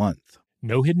end of the month.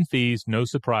 No hidden fees, no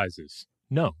surprises.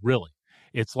 No, really.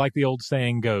 It's like the old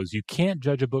saying goes, you can't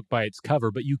judge a book by its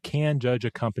cover, but you can judge a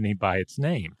company by its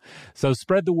name. So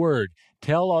spread the word.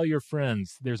 Tell all your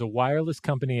friends there's a wireless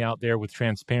company out there with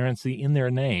transparency in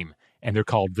their name, and they're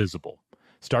called Visible.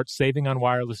 Start saving on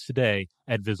wireless today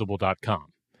at Visible.com.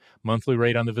 Monthly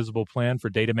rate on the Visible plan for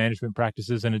data management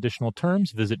practices and additional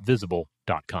terms, visit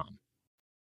Visible.com.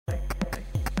 All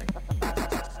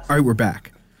right, we're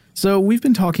back. So we've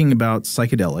been talking about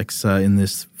psychedelics in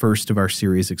this first of our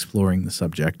series exploring the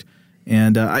subject.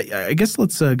 And I guess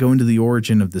let's go into the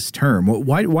origin of this term.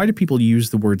 Why do people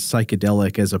use the word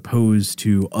psychedelic as opposed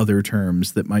to other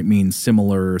terms that might mean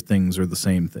similar things or the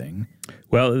same thing?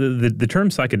 Well, the term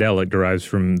psychedelic derives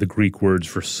from the Greek words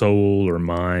for soul or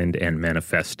mind and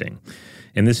manifesting.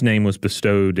 And this name was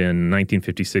bestowed in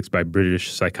 1956 by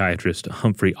British psychiatrist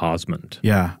Humphrey Osmond.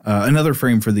 Yeah. Another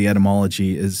frame for the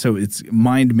etymology is, so it's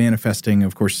mind manifesting.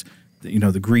 Of course,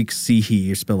 the Greek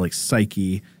psyche, spelled like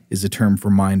psyche, is a term for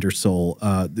mind or soul.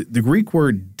 The Greek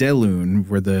word delun,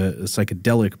 where the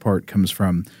psychedelic part comes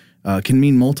from, can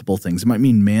mean multiple things. It might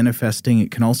mean manifesting.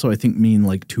 It can also, I think, mean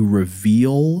like to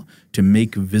reveal, to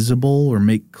make visible or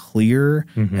make clear.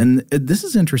 Mm-hmm. And this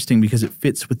is interesting because it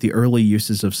fits with the early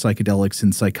uses of psychedelics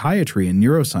in psychiatry and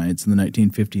neuroscience in the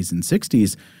 1950s and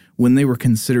 60s when they were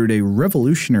considered a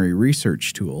revolutionary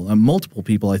research tool. Multiple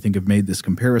people, I think, have made this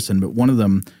comparison, but one of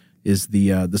them is the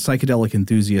psychedelic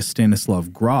enthusiast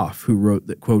Stanislav Grof, who wrote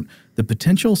that, quote, "The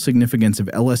potential significance of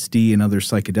LSD and other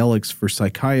psychedelics for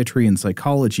psychiatry and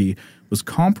psychology was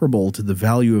comparable to the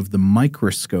value of the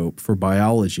microscope for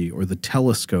biology or the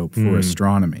telescope for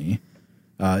astronomy."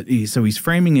 So he's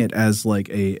framing it as like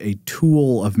a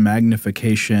tool of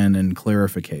magnification and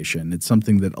clarification. It's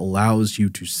something that allows you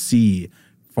to see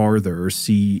farther or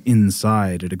see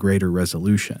inside at a greater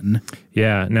resolution.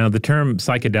 Yeah. Now, the term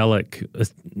psychedelic,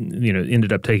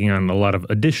 ended up taking on a lot of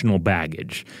additional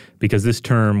baggage because this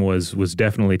term was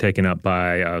definitely taken up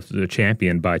by the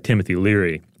champion by Timothy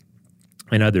Leary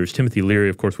and others. Timothy Leary,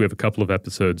 of course, we have a couple of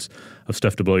episodes of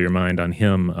Stuff to Blow Your Mind on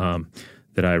him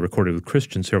that I recorded with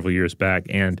Christian several years back.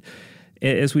 And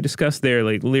as we discussed there,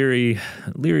 like Leary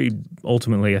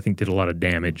ultimately, I think, did a lot of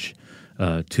damage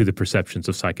to the perceptions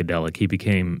of psychedelic.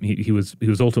 He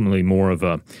was ultimately more of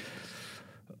a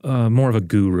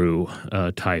guru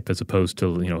type as opposed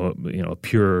to a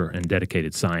pure and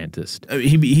dedicated scientist.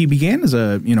 He began as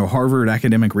a Harvard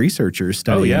academic researcher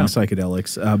studying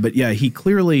psychedelics, but yeah, he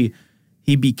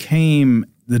became,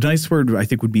 the nice word I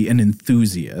think would be an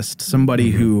enthusiast,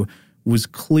 somebody who was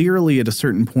clearly at a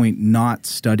certain point not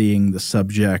studying the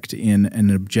subject in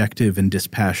an objective and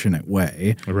dispassionate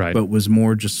way, right, but was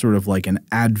more just sort of like an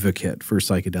advocate for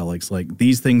psychedelics, like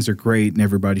these things are great and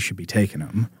everybody should be taking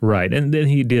them. Right, and then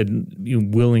he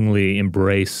did willingly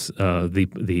embrace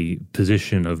the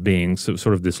position of being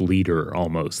sort of this leader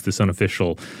almost, this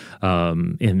unofficial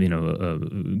guru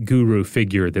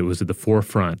figure that was at the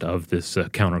forefront of this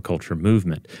counterculture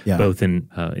movement, both in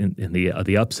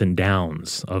the ups and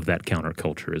downs of that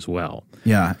counterculture as well.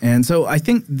 Yeah, and so I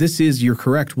think you're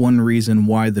correct, one reason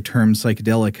why the term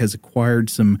psychedelic has acquired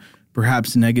some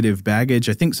perhaps negative baggage.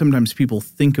 I think sometimes people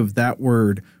think of that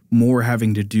word more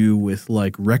having to do with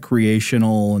like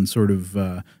recreational and sort of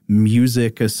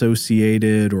music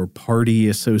associated or party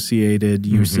associated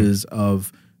uses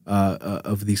of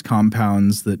these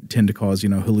compounds that tend to cause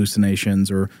hallucinations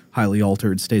or highly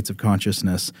altered states of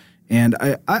consciousness. And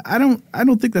I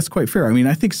don't think that's quite fair. I mean,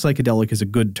 I think psychedelic is a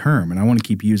good term, and I want to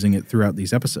keep using it throughout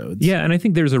these episodes. Yeah, and I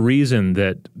think there's a reason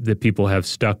that people have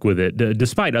stuck with it,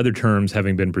 despite other terms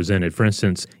having been presented. For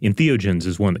instance, entheogens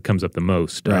is one that comes up the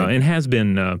most, and has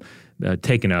been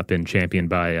taken up and championed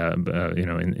by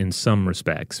in some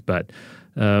respects. But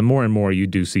more and more, you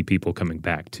do see people coming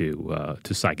back to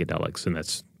psychedelics, and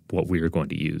that's what we are going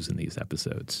to use in these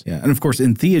episodes. Yeah, and of course,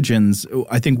 entheogens,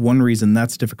 I think one reason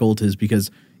that's difficult is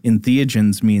because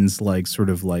entheogens means like sort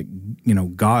of like,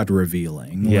 God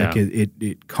revealing. Yeah. Like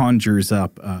it conjures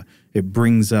up, it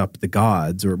brings up the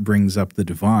gods or it brings up the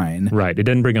divine. Right. It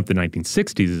doesn't bring up the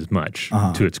 1960s as much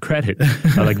to its credit.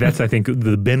 Like that's, I think,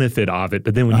 the benefit of it.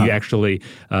 But then when you actually,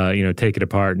 take it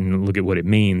apart and look at what it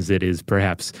means, it is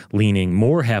perhaps leaning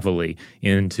more heavily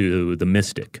into the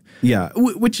mystic. Yeah,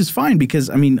 which is fine because,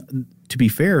 I mean, to be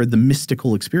fair, the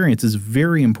mystical experience is a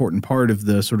very important part of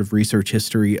the sort of research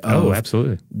history of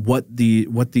absolutely.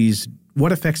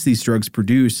 What effects these drugs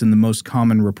produce and the most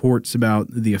common reports about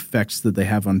the effects that they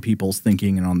have on people's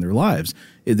thinking and on their lives.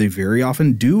 They very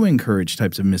often do encourage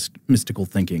types of mystical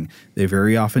thinking. They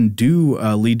very often do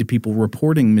lead to people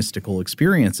reporting mystical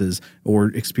experiences or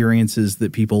experiences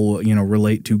that people,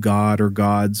 relate to God or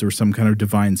gods or some kind of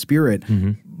divine spirit.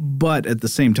 Mm-hmm. But at the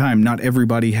same time, not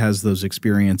everybody has those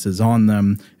experiences on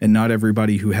them, and not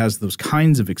everybody who has those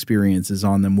kinds of experiences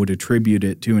on them would attribute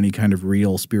it to any kind of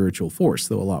real spiritual force,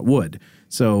 though a lot would.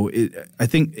 So I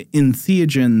think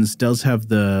entheogens does have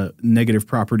the negative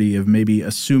property of maybe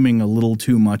assuming a little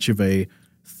too much of a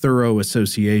thorough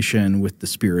association with the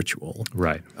spiritual.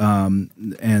 Right.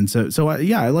 And so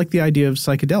I like the idea of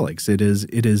psychedelics.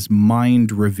 It is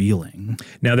mind revealing.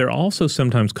 Now, they're also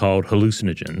sometimes called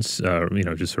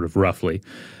hallucinogens, just sort of roughly,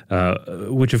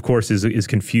 which of course is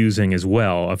confusing as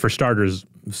well. For starters,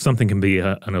 something can be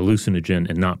an hallucinogen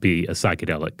and not be a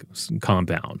psychedelic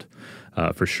compound.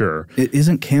 For sure.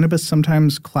 Isn't cannabis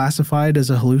sometimes classified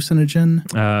as a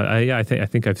hallucinogen? I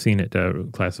think I've seen it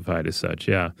classified as such,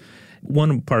 yeah.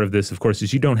 One part of this, of course,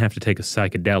 is you don't have to take a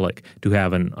psychedelic to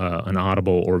have an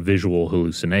audible or visual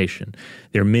hallucination.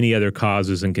 There are many other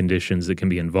causes and conditions that can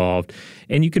be involved,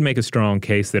 and you can make a strong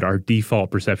case that our default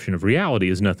perception of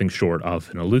reality is nothing short of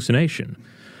an hallucination.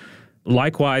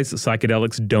 Likewise,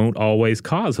 psychedelics don't always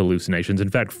cause hallucinations. In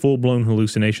fact, full-blown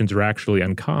hallucinations are actually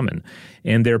uncommon,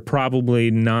 and they're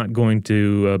probably not going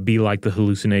to be like the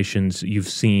hallucinations you've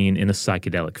seen in a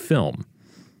psychedelic film.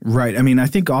 Right. I mean, I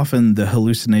think often the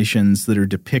hallucinations that are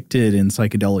depicted in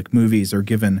psychedelic movies are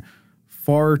given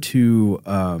far too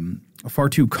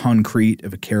concrete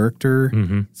of a character.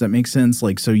 Mm-hmm. Does that make sense?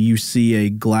 Like, so you see a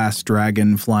glass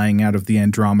dragon flying out of the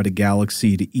Andromeda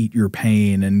galaxy to eat your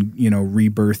pain and,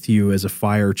 rebirth you as a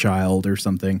fire child or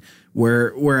something.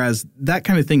 Whereas that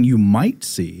kind of thing you might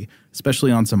see,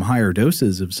 especially on some higher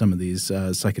doses of some of these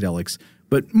psychedelics.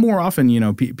 But more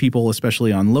often, people,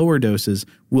 especially on lower doses,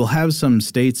 will have some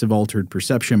states of altered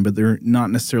perception, but they're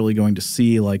not necessarily going to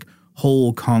see like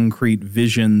whole concrete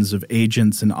visions of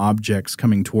agents and objects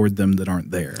coming toward them that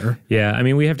aren't there. Yeah, I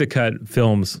mean, we have to cut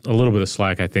films a little bit of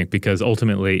slack, I think, because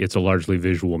ultimately it's a largely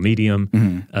visual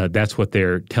medium. That's what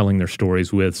they're telling their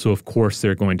stories with. So, of course,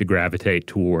 they're going to gravitate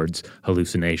towards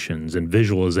hallucinations and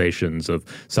visualizations of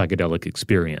psychedelic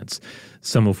experience,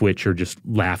 some of which are just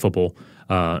laughable.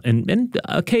 And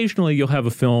occasionally you'll have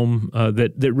a film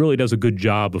that really does a good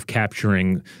job of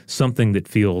capturing something that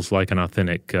feels like an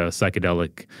authentic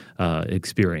psychedelic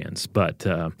experience. But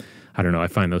I don't know, I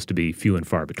find those to be few and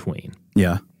far between.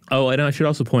 Yeah. Oh, and I should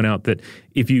also point out that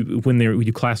when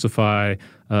you classify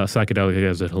psychedelic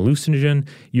as a hallucinogen,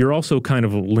 you're also kind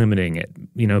of limiting it,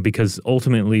 because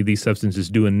ultimately these substances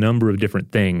do a number of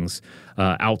different things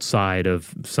outside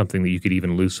of something that you could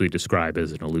even loosely describe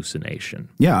as an hallucination.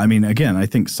 Yeah, I mean, again, I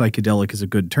think psychedelic is a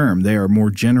good term. They are more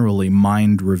generally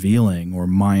mind-revealing or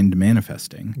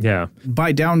mind-manifesting. Yeah.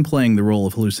 By downplaying the role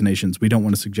of hallucinations, we don't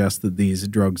want to suggest that these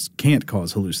drugs can't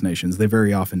cause hallucinations. They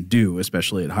very often do,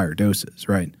 especially at higher doses,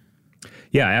 right?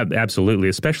 Yeah, absolutely,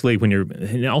 especially when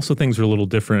and also things are a little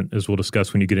different, as we'll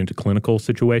discuss, when you get into clinical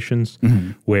situations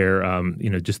where,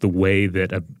 just the way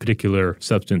that a particular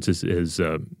substance is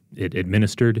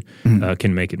administered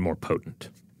can make it more potent.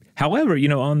 However,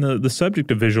 on the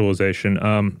subject of visualization,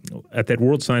 at that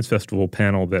World Science Festival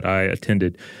panel that I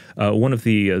attended, one of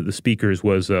the speakers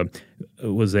was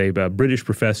a British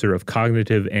professor of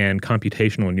cognitive and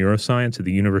computational neuroscience at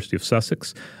the University of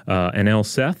Sussex, Anil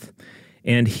Seth.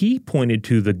 And he pointed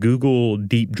to the Google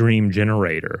Deep Dream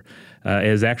Generator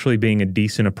as actually being a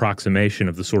decent approximation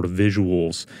of the sort of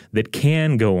visuals that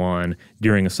can go on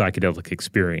during a psychedelic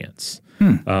experience.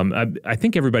 I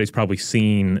think everybody's probably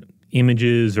seen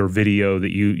images or video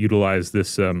that utilize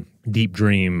this Deep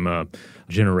Dream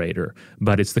generator,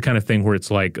 but it's the kind of thing where it's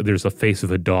like there's a face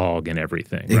of a dog and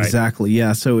everything, right? Exactly,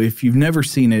 yeah. So if you've never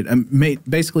seen it,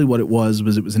 basically what it was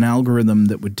an algorithm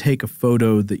that would take a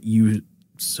photo that you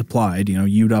supplied,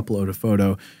 you'd upload a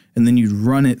photo and then you'd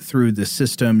run it through the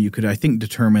system. You could, I think,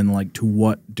 determine like to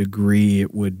what degree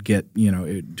it would get,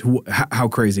 how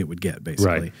crazy it would get, basically.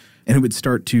 Right. And it would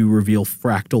start to reveal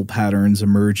fractal patterns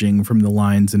emerging from the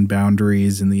lines and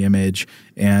boundaries in the image.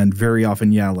 And very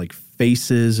often, like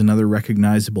faces and other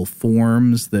recognizable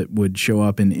forms that would show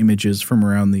up in images from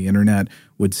around the internet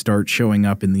would start showing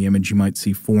up in the image. You might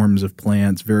see forms of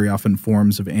plants, very often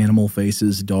forms of animal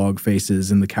faces, dog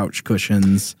faces in the couch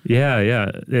cushions. Yeah.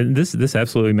 And this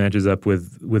absolutely matches up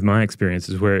with my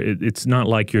experiences where it's not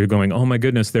like you're going, oh my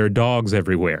goodness, there are dogs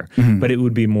everywhere. But it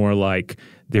would be more like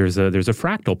there's a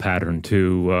fractal pattern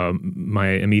to my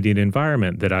immediate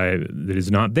environment that is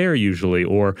not there usually,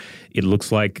 or it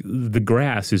looks like the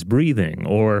grass is breathing,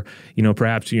 or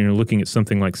perhaps you're looking at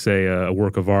something like, say, a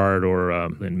work of art, or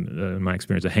in my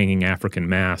experience, a hanging African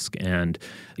mask, and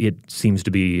it seems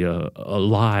to be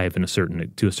alive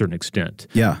to a certain extent.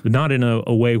 Yeah, but not in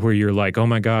a way where you're like, oh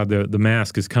my God, the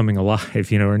mask is coming alive,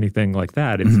 or anything like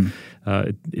that.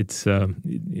 It's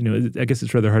I guess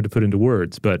it's rather hard to put into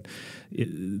words, but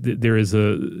there is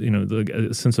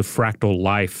a sense of fractal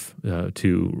life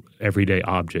to everyday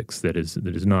objects that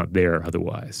is not there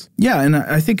otherwise. Yeah, and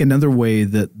I think another way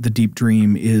that the deep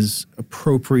dream is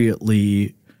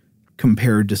appropriately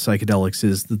compared to psychedelics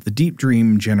is that the deep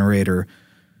dream generator,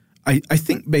 I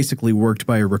think, basically worked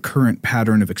by a recurrent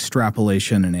pattern of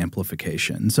extrapolation and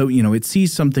amplification. So, it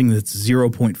sees something that's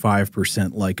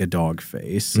 0.5% like a dog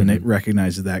face, and it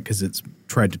recognizes that because it's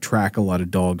tried to track a lot of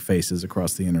dog faces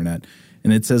across the internet.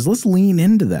 And it says, let's lean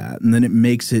into that. And then it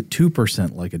makes it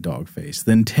 2% like a dog face,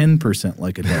 then 10%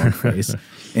 like a dog face,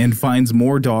 and finds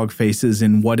more dog faces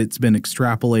in what it's been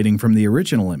extrapolating from the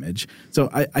original image. So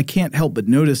I can't help but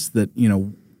notice that,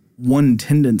 one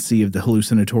tendency of the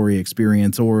hallucinatory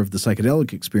experience or of the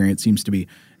psychedelic experience seems to be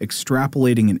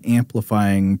extrapolating and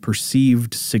amplifying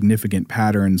perceived significant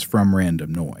patterns from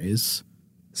random noise.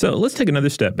 So let's take another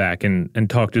step back and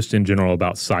talk just in general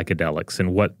about psychedelics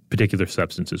and what particular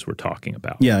substances we're talking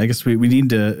about. Yeah, I guess we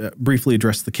need to briefly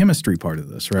address the chemistry part of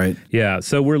this, right? Yeah,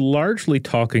 so we're largely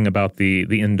talking about the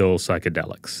indole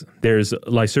psychedelics. There's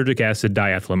lysergic acid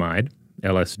diethylamide,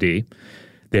 LSD.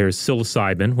 There's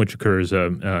psilocybin, which occurs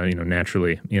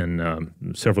naturally in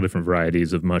several different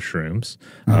varieties of mushrooms.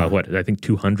 I think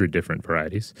 200 different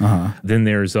varieties. Then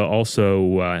there's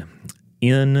also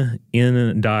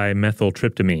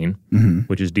N-dimethyltryptamine,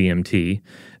 which is DMT.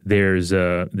 There's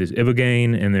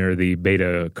ibogaine, and there are the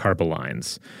beta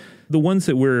carbolines. The ones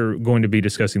that we're going to be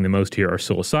discussing the most here are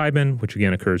psilocybin, which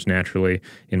again occurs naturally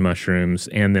in mushrooms,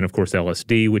 and then of course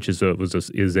LSD, which is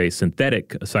a synthetic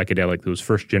psychedelic that was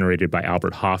first generated by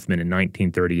Albert Hofmann in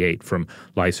 1938 from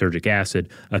lysergic acid,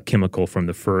 a chemical from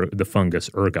the fungus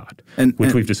ergot,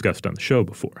 which we've discussed on the show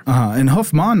before. And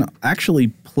Hofmann actually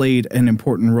played an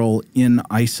important role in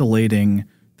isolating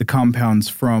the compounds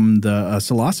from the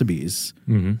psilocybes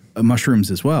mushrooms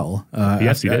as well.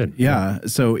 Yes, he did. Yeah,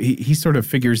 so he sort of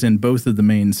figures in both of the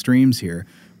main streams here.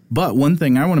 But one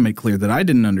thing I want to make clear that I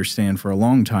didn't understand for a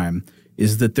long time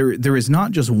is that there is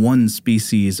not just one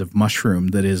species of mushroom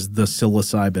that is the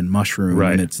psilocybin mushroom,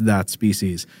 and it's that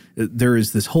species. There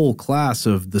is this whole class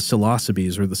of the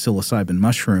psilocybes or the psilocybin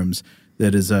mushrooms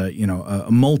that is a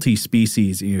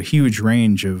multi-species, huge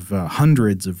range of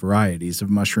hundreds of varieties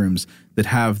of mushrooms that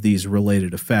have these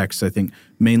related effects, I think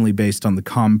mainly based on the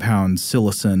compounds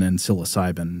psilocin and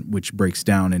psilocybin, which breaks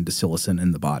down into psilocin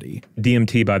in the body.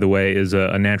 DMT, by the way, is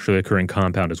a naturally occurring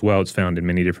compound as well. It's found in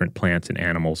many different plants and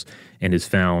animals and is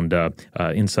found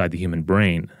inside the human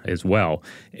brain as well.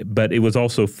 But it was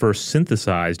also first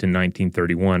synthesized in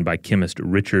 1931 by chemist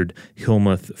Richard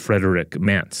Hillmuth Frederick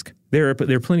Mansk. There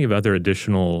are plenty of other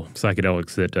additional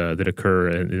psychedelics that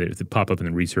occur, that pop up in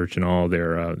the research and all. They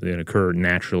occur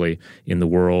naturally in the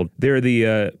world. There are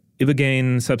the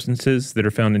ibogaine substances that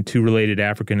are found in two related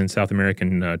African and South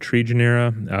American tree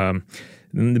genera.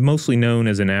 Mostly known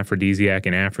as an aphrodisiac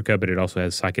in Africa, but it also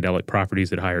has psychedelic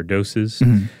properties at higher doses.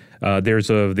 There's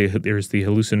the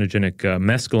hallucinogenic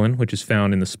mescaline, which is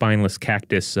found in the spineless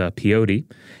cactus peyote.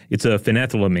 It's a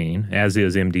phenethylamine, as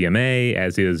is MDMA,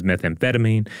 as is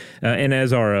methamphetamine, and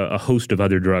as are a host of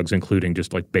other drugs, including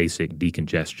just like basic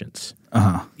decongestants.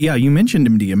 Yeah, you mentioned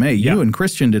MDMA. You and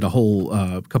Christian did a whole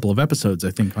couple of episodes,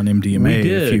 I think, on MDMA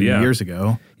a few years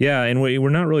ago. Yeah, and we're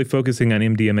not really focusing on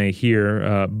MDMA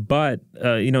here, but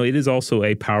it is also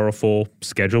a powerful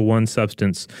Schedule I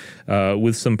substance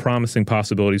with some promising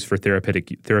possibilities for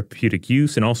therapeutic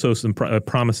use, and also some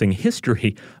promising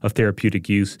history of therapeutic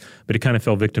use. But it kind of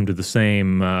fell victim to the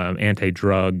same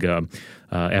anti-drug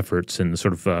efforts and the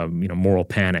sort of moral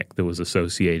panic that was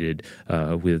associated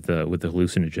with the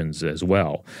hallucinogens as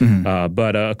well.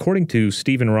 But according to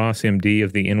Stephen Ross, MD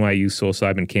of the NYU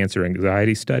Psilocybin Cancer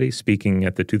Anxiety Study, speaking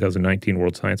at the 2019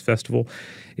 World Science Festival,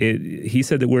 he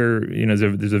said that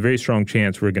there's a very strong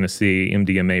chance we're going to see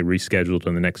MDMA rescheduled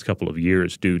in the next couple of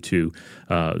years due to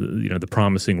the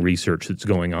promising research that's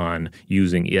going on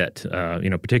using it,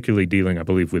 particularly dealing, I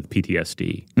believe, with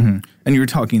PTSD. And you were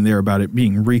talking there about it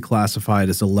being reclassified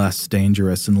as a less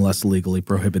dangerous and less legally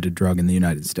prohibited drug in the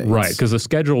United States. Right, because a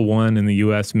Schedule I in the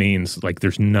U.S. means like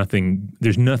there's nothing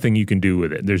you can do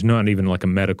with it. There's not even like a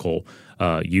medical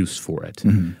use for it.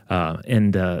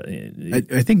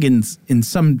 I think in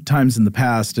some times in the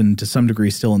past and to some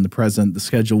degree still in the present, the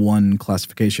Schedule I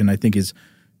classification I think is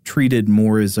treated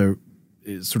more as a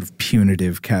sort of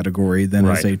punitive category than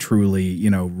as a truly,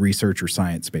 research or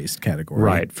science-based category.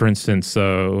 Right. For instance,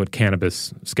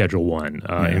 cannabis, Schedule I,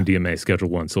 MDMA,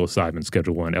 Schedule I, psilocybin,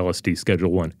 Schedule I, LSD,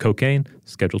 Schedule I, cocaine,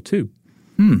 Schedule II.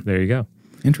 There you go.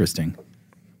 Interesting.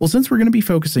 Well, since we're going to be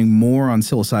focusing more on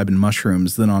psilocybin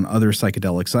mushrooms than on other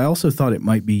psychedelics, I also thought it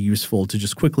might be useful to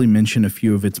just quickly mention a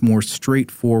few of its more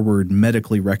straightforward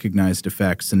medically recognized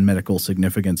effects and medical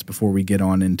significance before we get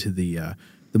on into the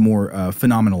more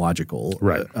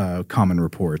phenomenological common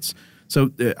reports.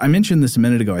 So I mentioned this a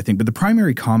minute ago, I think, but the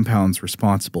primary compounds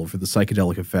responsible for the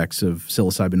psychedelic effects of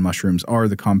psilocybin mushrooms are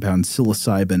the compounds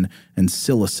psilocybin and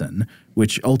psilocin,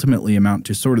 which ultimately amount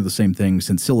to sort of the same thing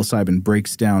since psilocybin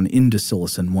breaks down into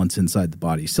psilocin once inside the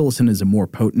body. Psilocin is a more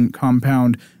potent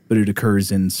compound, but it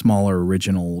occurs in smaller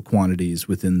original quantities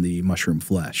within the mushroom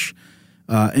flesh.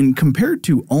 And compared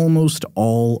to almost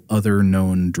all other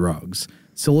known drugs,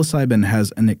 psilocybin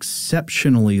has an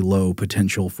exceptionally low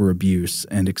potential for abuse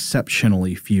and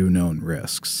exceptionally few known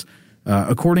risks.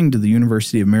 According to the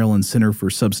University of Maryland Center for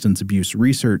Substance Abuse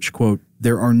Research, quote,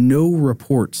 there are no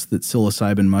reports that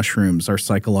psilocybin mushrooms are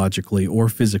psychologically or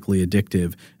physically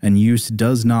addictive, and use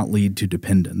does not lead to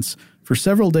dependence. For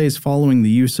several days following the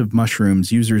use of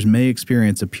mushrooms, users may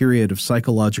experience a period of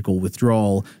psychological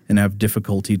withdrawal and have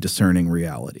difficulty discerning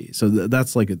reality. So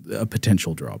that's like a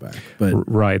potential drawback. But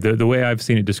right. The way I've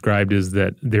seen it described is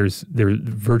that there's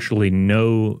virtually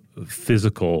no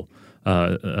physical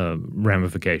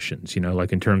ramifications,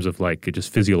 like in terms of like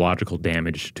just physiological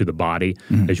damage to the body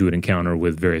as you would encounter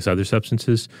with various other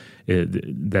substances.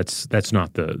 That's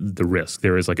not the risk.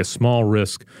 There is like a small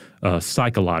risk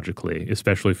psychologically,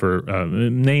 especially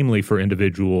namely for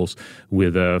individuals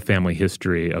with a family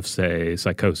history of, say,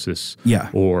 psychosis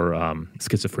or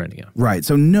schizophrenia. Right.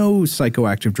 So no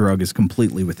psychoactive drug is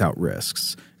completely without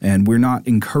risks. And we're not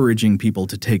encouraging people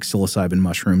to take psilocybin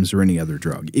mushrooms or any other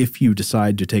drug. If you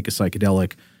decide to take a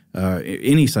psychedelic,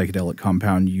 any psychedelic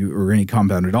compound, or any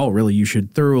compound at all, really, you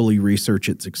should thoroughly research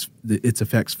its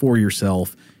effects for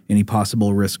yourself, any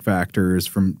possible risk factors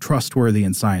from trustworthy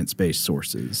and science-based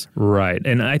sources. Right.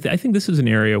 And I think this is an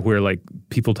area where, like,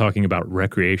 people talking about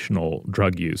recreational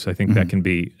drug use, I think that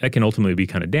can ultimately be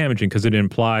kind of damaging, because it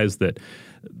implies that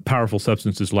powerful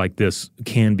substances like this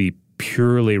can be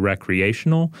purely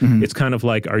recreational. It's kind of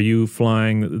like, are you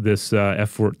flying this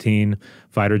F-14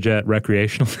 fighter jet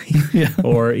recreationally?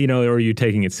 Or are you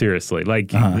taking it seriously? Like,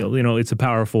 it's a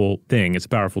powerful thing. It's a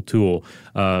powerful tool.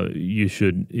 You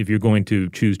should, if you're going to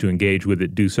choose to engage with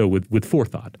it, do so with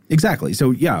forethought. Exactly.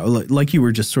 So, like you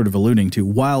were just sort of alluding to,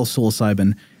 while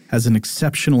psilocybin has an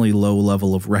exceptionally low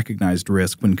level of recognized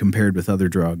risk when compared with other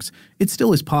drugs, it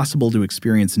still is possible to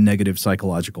experience negative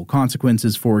psychological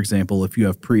consequences. For example, if you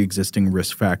have pre-existing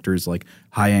risk factors like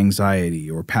high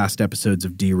anxiety or past episodes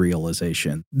of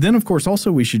derealization. Then, of course, also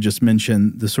we should just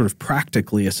mention the sort of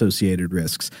practically associated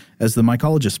risks. As the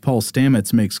mycologist Paul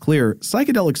Stamets makes clear,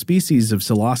 psychedelic species of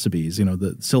psilocybes,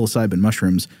 the psilocybin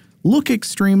mushrooms, look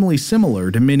extremely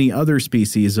similar to many other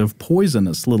species of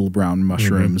poisonous little brown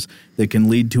mushrooms that can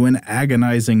lead to an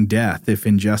agonizing death if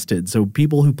ingested. So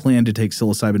people who plan to take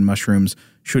psilocybin mushrooms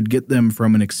should get them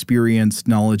from an experienced,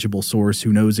 knowledgeable source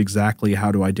who knows exactly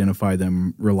how to identify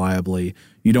them reliably.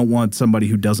 You don't want somebody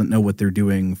who doesn't know what they're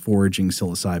doing foraging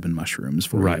psilocybin mushrooms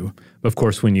for you. Of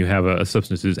course, when you have a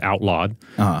substance is outlawed,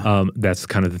 that's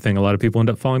kind of the thing a lot of people end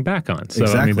up falling back on. So,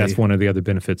 exactly. I mean, that's one of the other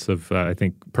benefits of, I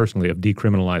think, personally, of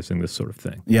decriminalizing this sort of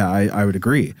thing. Yeah, I would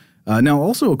agree. Now,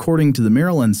 also, according to the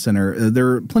Maryland Center, there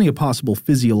are plenty of possible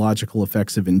physiological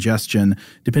effects of ingestion,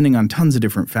 depending on tons of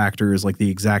different factors, like the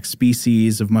exact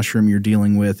species of mushroom you're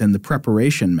dealing with and the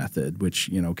preparation method, which,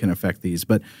 can affect these.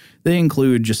 But they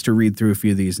include, just to read through a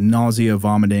few of these, nausea,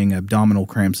 vomiting, abdominal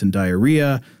cramps and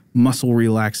diarrhea, muscle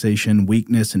relaxation,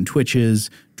 weakness and twitches,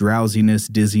 drowsiness,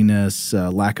 dizziness,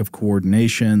 lack of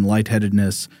coordination,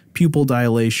 lightheadedness, pupil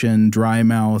dilation, dry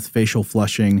mouth, facial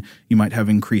flushing. You might have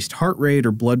increased heart rate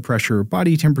or blood pressure,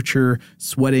 body temperature,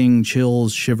 sweating,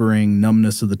 chills, shivering,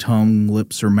 numbness of the tongue,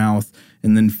 lips, or mouth,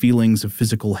 and then feelings of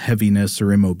physical heaviness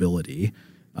or immobility.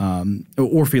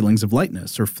 Or feelings of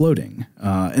lightness or floating.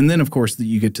 And then, of course,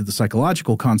 you get to the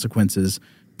psychological consequences.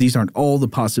 These aren't all the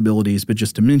possibilities, but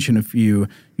just to mention a few,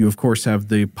 you, of course, have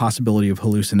the possibility of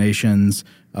hallucinations,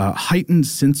 heightened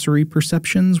sensory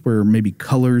perceptions where maybe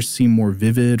colors seem more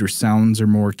vivid or sounds are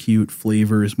more acute,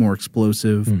 flavors more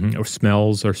explosive. Or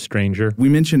smells are stranger. We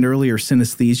mentioned earlier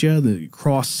synesthesia, the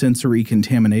cross-sensory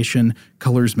contamination.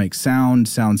 Colors make sound,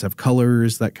 sounds have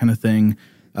colors, that kind of thing.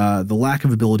 The lack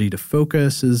of ability to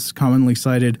focus is commonly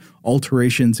cited.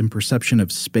 Alterations in perception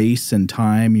of space and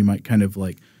time. You might kind of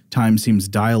like time seems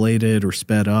dilated or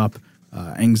sped up.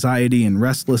 Anxiety and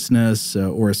restlessness,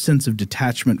 or a sense of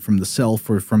detachment from the self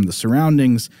or from the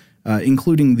surroundings,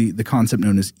 including the concept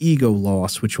known as ego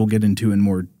loss, which we'll get into in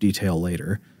more detail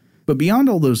later. But beyond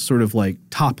all those sort of like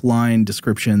top-line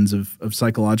descriptions of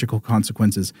psychological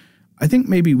consequences, I think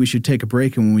maybe we should take a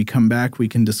break, and when we come back, we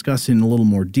can discuss in a little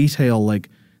more detail like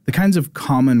the kinds of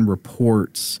common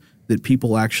reports that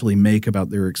people actually make about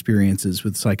their experiences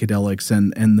with psychedelics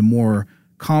and the more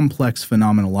complex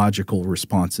phenomenological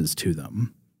responses to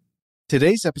them.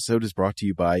 Today's episode is brought to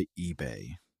you by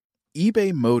eBay.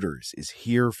 eBay Motors is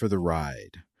here for the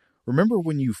ride. Remember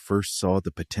when you first saw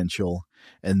the potential?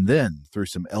 And then, through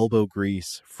some elbow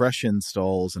grease, fresh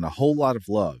installs, and a whole lot of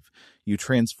love, you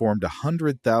transformed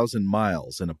 100,000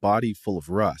 miles and a body full of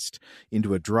rust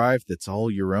into a drive that's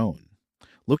all your own.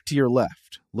 Look to your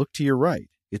left. Look to your right.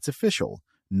 It's official.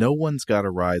 No one's got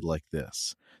a ride like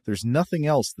this. There's nothing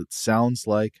else that sounds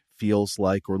like, feels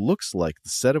like, or looks like the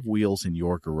set of wheels in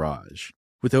your garage.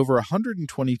 With over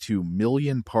 122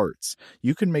 million parts,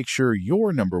 you can make sure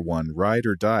your number one ride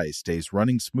or die stays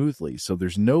running smoothly, so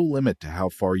there's no limit to how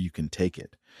far you can take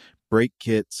it. Brake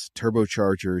kits,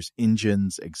 turbochargers,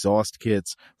 engines, exhaust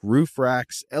kits, roof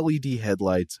racks, LED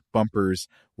headlights, bumpers,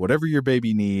 whatever your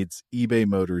baby needs, eBay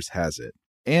Motors has it.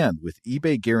 And with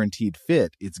eBay Guaranteed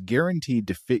Fit, it's guaranteed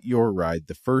to fit your ride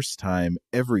the first time,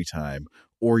 every time,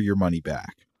 or your money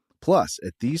back. Plus,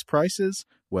 at these prices,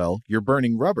 well, you're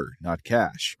burning rubber, not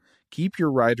cash. Keep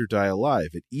your ride or die alive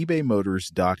at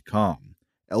ebaymotors.com.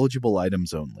 Eligible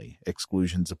items only.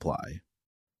 Exclusions apply.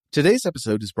 Today's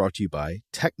episode is brought to you by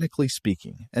Technically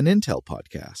Speaking, an Intel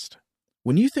podcast.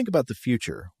 When you think about the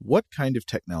future, what kind of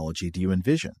technology do you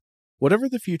envision? Whatever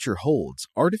the future holds,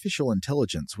 artificial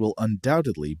intelligence will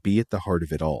undoubtedly be at the heart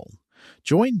of it all.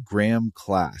 Join Graham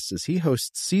Class as he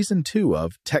hosts Season 2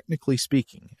 of Technically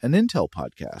Speaking, an Intel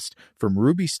podcast from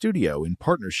Ruby Studio in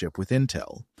partnership with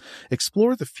Intel.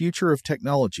 Explore the future of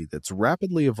technology that's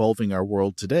rapidly evolving our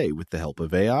world today with the help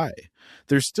of AI.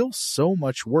 There's still so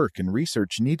much work and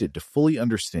research needed to fully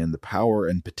understand the power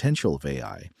and potential of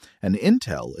AI, and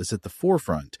Intel is at the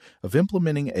forefront of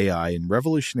implementing AI in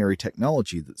revolutionary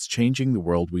technology that's changing the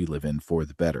world we live in for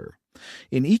the better.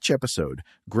 In each episode,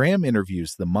 Graham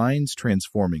interviews the minds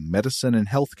transforming medicine and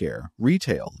healthcare,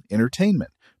 retail,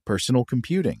 entertainment, personal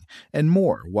computing, and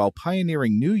more while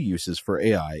pioneering new uses for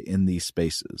AI in these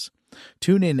spaces.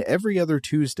 Tune in every other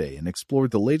Tuesday and explore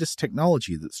the latest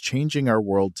technology that's changing our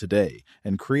world today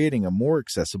and creating a more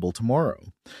accessible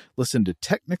tomorrow. Listen to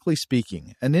Technically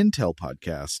Speaking, an Intel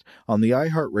podcast on the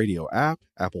iHeartRadio app,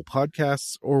 Apple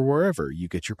Podcasts, or wherever you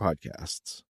get your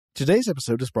podcasts. Today's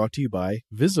episode is brought to you by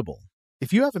Visible.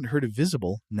 If you haven't heard of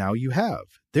Visible, now you have.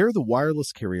 They're the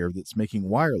wireless carrier that's making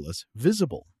wireless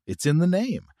visible. It's in the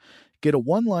name. Get a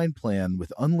one-line plan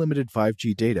with unlimited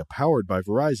 5G data powered by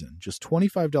Verizon, just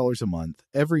 $25 a month,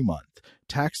 every month,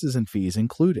 taxes and fees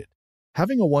included.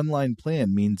 Having a one-line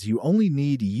plan means you only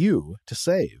need you to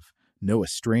save. No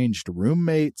estranged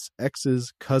roommates,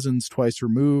 exes, cousins twice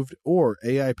removed, or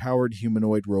AI-powered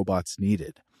humanoid robots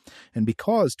needed. And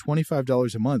because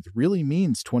 $25 a month really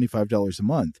means $25 a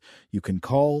month, you can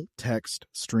call, text,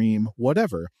 stream,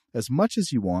 whatever, as much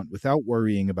as you want without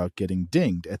worrying about getting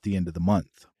dinged at the end of the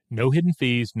month. No hidden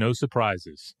fees, no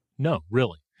surprises. No,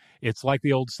 really. It's like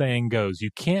the old saying goes, you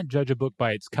can't judge a book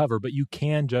by its cover, but you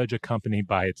can judge a company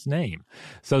by its name.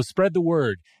 So spread the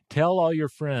word. Tell all your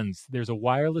friends there's a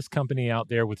wireless company out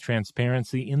there with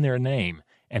transparency in their name,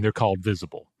 and they're called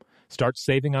Visible. Start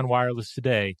saving on wireless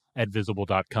today at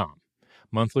Visible.com.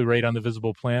 Monthly rate on the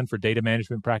Visible plan for data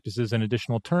management practices and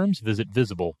additional terms, visit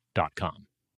Visible.com.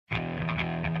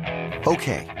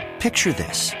 Okay, picture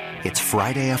this. It's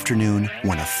Friday afternoon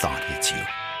when a thought hits you.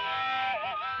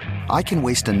 I can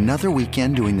waste another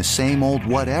weekend doing the same old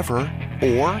whatever,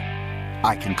 or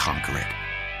I can conquer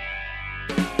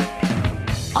it.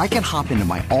 I can hop into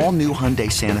my all-new Hyundai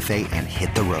Santa Fe and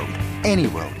hit the road. Any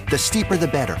road. The steeper, the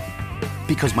better.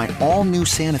 Because my all-new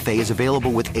Santa Fe is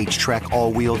available with H-Track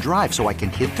all-wheel drive, so I can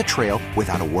hit the trail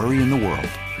without a worry in the world.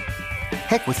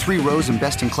 Heck, with 3 rows and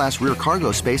best-in-class rear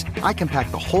cargo space, I can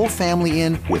pack the whole family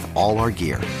in with all our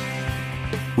gear.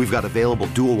 We've got available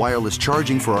dual wireless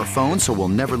charging for our phones, so we'll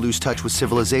never lose touch with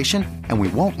civilization, and we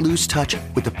won't lose touch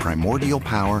with the primordial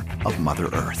power of Mother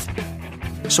Earth.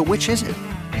 So which is it?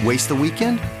 Waste the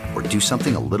weekend or do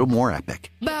something a little more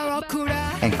epic?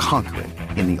 And conquer it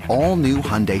in the all-new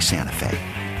Hyundai Santa Fe.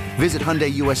 Visit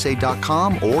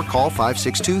HyundaiUSA.com or call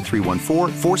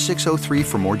 562-314-4603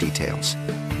 for more details.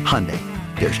 Hyundai,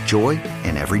 there's joy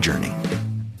in every journey.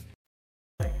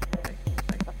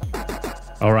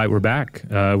 All right, we're back.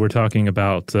 We're talking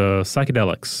about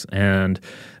psychedelics and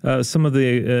some of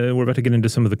the. We're about to get into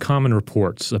some of the common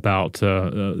reports about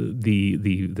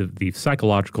the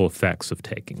psychological effects of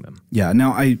taking them. Yeah.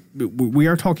 Now, we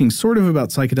are talking sort of about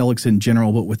psychedelics in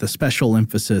general, but with a special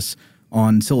emphasis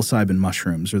on psilocybin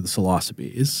mushrooms, or the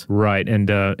psilocybes. Right,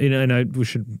 and we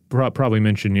should probably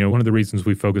mention, one of the reasons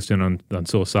we focused in on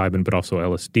psilocybin, but also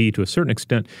LSD to a certain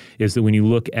extent, is that when you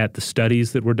look at the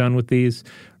studies that were done with these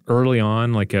early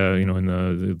on, like in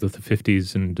the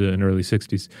 50s and early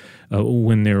 60s,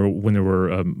 when there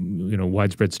were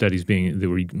widespread studies they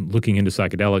were looking into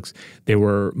psychedelics, they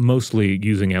were mostly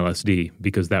using LSD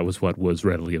because that was what was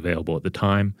readily available at the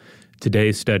time.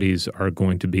 Today's studies are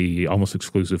going to be almost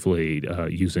exclusively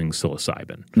using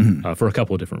psilocybin for a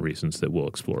couple of different reasons that we'll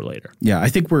explore later. Yeah, I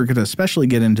think we're going to especially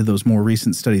get into those more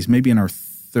recent studies, maybe in our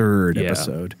third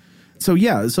episode. So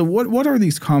what are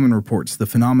these common reports, the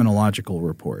phenomenological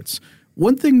reports?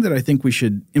 One thing that I think we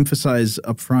should emphasize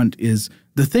up front is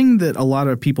the thing that a lot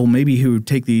of people maybe who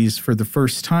take these for the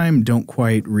first time don't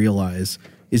quite realize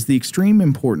is the extreme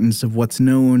importance of what's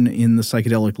known in the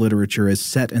psychedelic literature as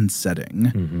set and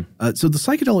setting. So the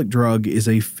psychedelic drug is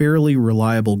a fairly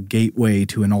reliable gateway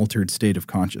to an altered state of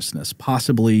consciousness,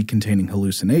 possibly containing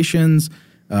hallucinations,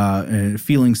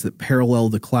 feelings that parallel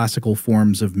the classical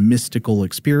forms of mystical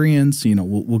experience.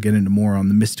 We'll get into more on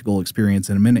the mystical experience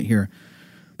in a minute here.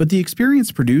 But the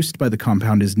experience produced by the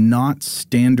compound is not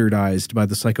standardized by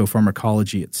the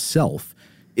psychopharmacology itself.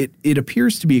 It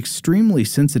appears to be extremely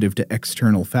sensitive to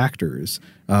external factors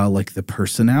like the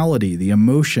personality, the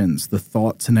emotions, the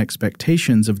thoughts and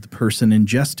expectations of the person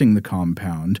ingesting the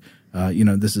compound.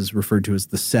 This is referred to as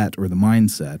the set or the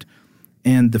mindset.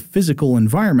 and the physical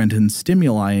environment and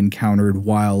stimuli encountered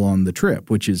while on the trip,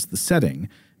 which is the setting.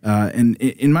 And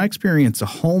in my experience, a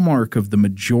hallmark of the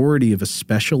majority of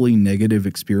especially negative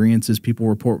experiences people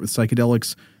report with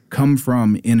psychedelics come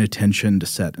from inattention to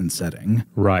set and setting.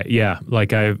 Right. Yeah.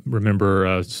 Like I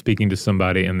remember speaking to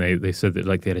somebody, and they said that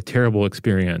like they had a terrible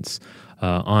experience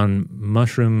on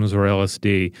mushrooms or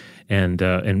LSD,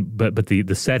 but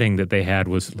the setting that they had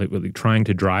was like trying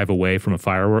to drive away from a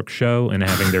fireworks show and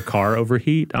having their car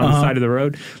overheat on the side of the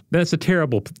road. That's a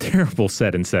terrible, terrible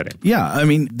set and setting. Yeah. I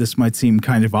mean, this might seem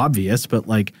kind of obvious, but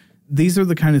like, these are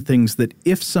the kind of things that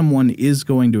if someone is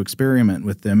going to experiment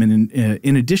with them, and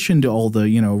in addition to all the,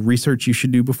 research you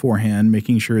should do beforehand,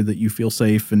 making sure that you feel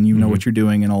safe and you know what you're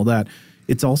doing and all that,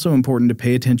 it's also important to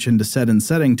pay attention to set and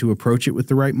setting, to approach it with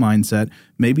the right mindset,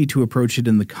 maybe to approach it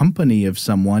in the company of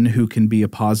someone who can be a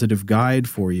positive guide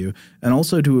for you, and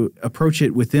also to approach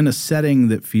it within a setting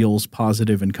that feels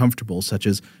positive and comfortable, such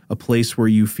as a place where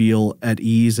you feel at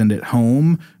ease and at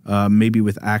home, maybe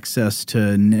with access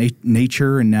to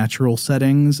nature and natural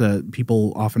settings.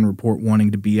 People often report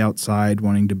wanting to be outside,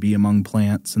 wanting to be among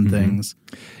plants and things.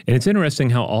 And it's interesting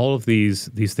how all of these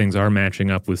things are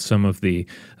matching up with some of the,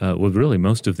 really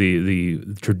most of the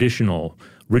traditional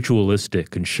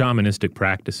ritualistic and shamanistic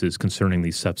practices concerning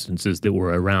these substances that were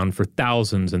around for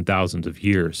thousands and thousands of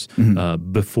years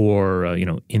before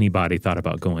anybody thought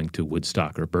about going to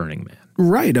Woodstock or Burning Man.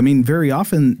 Right. I mean, very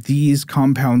often these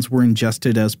compounds were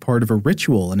ingested as part of a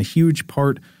ritual, and a huge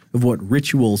part of what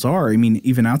rituals are, I mean,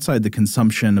 even outside the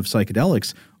consumption of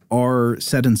psychedelics, are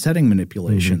set and setting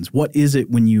manipulations. What is it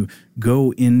when you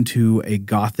go into a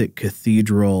Gothic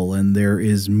cathedral and there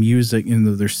is music,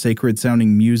 there's sacred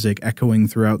sounding music echoing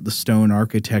throughout the stone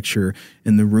architecture,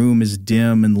 and the room is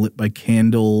dim and lit by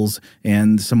candles,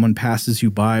 and someone passes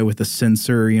you by with a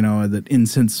censer, that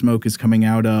incense smoke is coming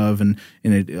out of, and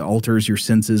it alters your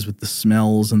senses with the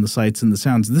smells and the sights and the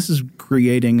sounds. This is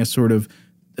creating a sort of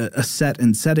a set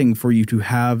and setting for you to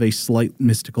have a slight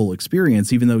mystical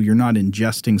experience, even though you're not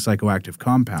ingesting psychoactive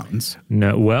compounds.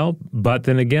 No, well, but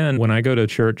then again, when I go to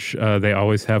church, they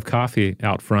always have coffee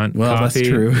out front. Well, coffee, that's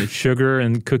true. Sugar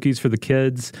and cookies for the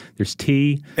kids. There's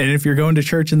tea. And if you're going to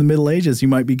church in the Middle Ages, you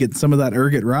might be getting some of that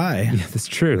ergot rye. Yeah, that's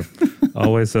true.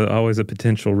 always a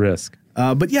potential risk.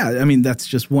 But yeah, I mean, that's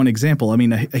just one example. I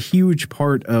mean, a huge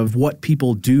part of what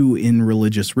people do in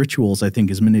religious rituals, I think,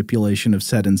 is manipulation of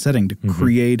set and setting to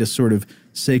create a sort of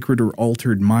sacred or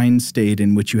altered mind state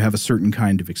in which you have a certain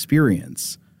kind of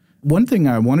experience. One thing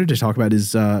I wanted to talk about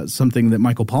is something that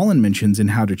Michael Pollan mentions in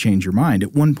How to Change Your Mind.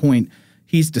 At one point,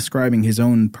 he's describing his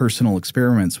own personal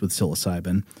experiments with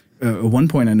psilocybin. At one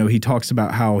point, I know he talks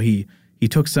about how he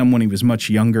took some when he was much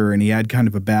younger, and he had kind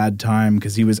of a bad time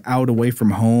because he was out away from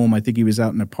home. I think he was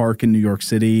out in a park in New York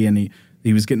City, and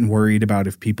he was getting worried about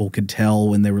if people could tell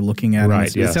when they were looking at him.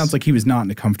 Right, yes. It sounds like he was not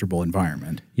in a comfortable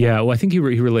environment. Yeah, well, I think he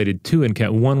related two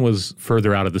encounters. One was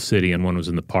further out of the city, and one was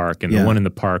in the park. And the one in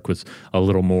the park was a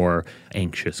little more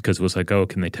anxious because it was like, oh,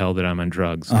 can they tell that I'm on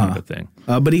drugs kind of a thing.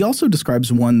 But he also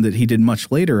describes one that he did much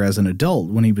later as an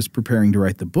adult when he was preparing to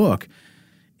write the book.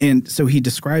 And so he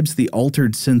describes the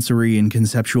altered sensory and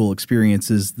conceptual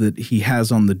experiences that he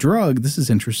has on the drug. This is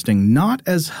interesting, not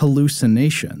as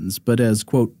hallucinations, but as,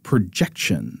 quote,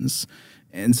 projections.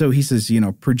 And so he says,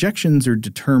 projections are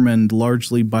determined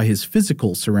largely by his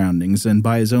physical surroundings and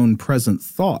by his own present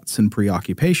thoughts and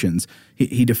preoccupations.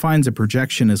 He defines a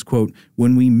projection as, quote,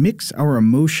 when we mix our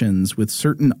emotions with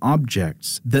certain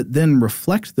objects that then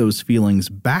reflect those feelings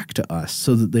back to us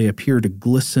so that they appear to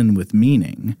glisten with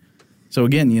meaning. So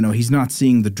again, he's not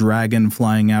seeing the dragon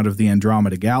flying out of the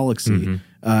Andromeda galaxy.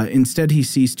 Instead, he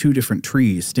sees two different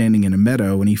trees standing in a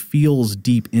meadow, and he feels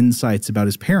deep insights about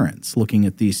his parents looking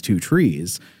at these two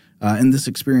trees. And this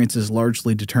experience is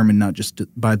largely determined not just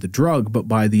by the drug, but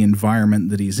by the environment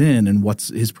that he's in and what's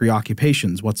his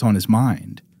preoccupations, what's on his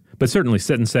mind. But certainly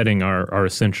set and setting are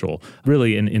essential,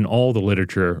 really, in all the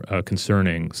literature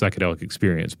concerning psychedelic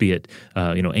experience, be it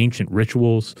ancient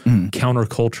rituals,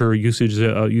 counterculture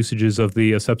usages of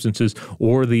the substances,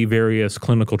 or the various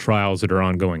clinical trials that are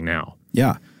ongoing now.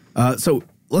 Yeah. So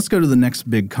let's go to the next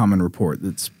big common report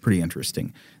that's pretty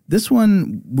interesting. This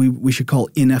one we should call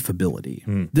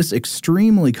ineffability. This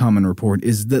extremely common report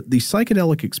is that the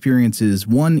psychedelic experience is,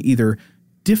 one, either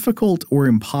difficult or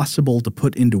impossible to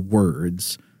put into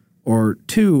words, or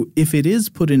two, if it is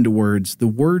put into words, the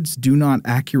words do not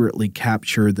accurately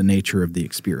capture the nature of the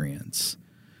experience.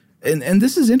 And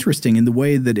this is interesting in the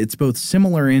way that it's both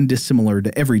similar and dissimilar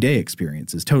to everyday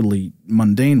experiences, totally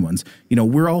mundane ones.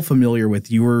 We're all familiar with,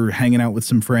 you were hanging out with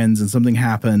some friends and something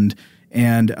happened,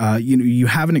 and you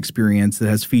have an experience that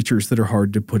has features that are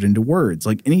hard to put into words.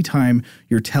 Like anytime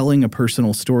you're telling a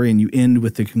personal story and you end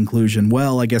with the conclusion,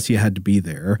 well, I guess you had to be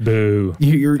there. Boo.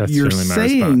 You're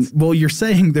saying, well, you're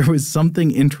saying there was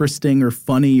something interesting or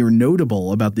funny or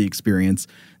notable about the experience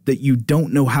that you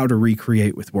don't know how to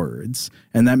recreate with words.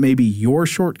 And that may be your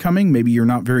shortcoming. Maybe you're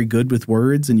not very good with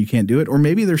words and you can't do it. Or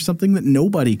maybe there's something that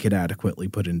nobody could adequately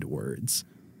put into words.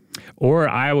 Or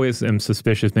I always am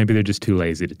suspicious maybe they're just too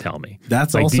lazy to tell me.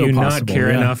 That's like, also do you possible, not care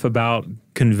enough about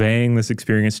conveying this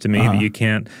experience to me that you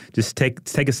can't just take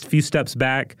a few steps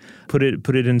back, put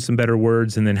it in some better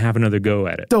words, and then have another go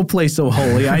at it? Don't play so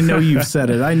holy. I know you've said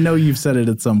it. I know you've said it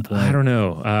at some point. I don't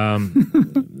know.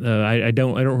 I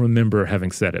don't remember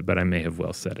having said it, but I may have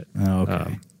well said it. Oh,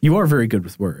 okay. You are very good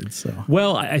with words. So.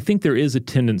 Well, I think there is a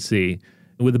tendency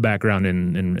with a background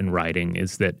in writing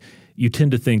is that you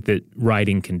tend to think that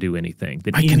writing can do anything.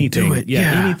 That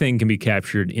anything can be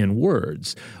captured in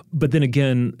words. But then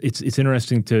again, it's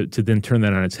interesting to then turn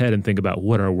that on its head and think about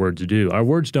what our words do. Our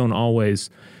words don't always.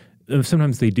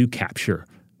 Sometimes they do capture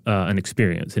an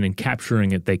experience, and in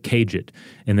capturing it, they cage it,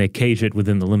 and they cage it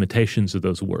within the limitations of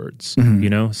those words.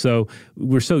 Mm-hmm. So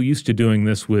we're so used to doing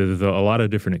this with a lot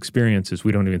of different experiences,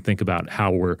 we don't even think about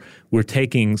how we're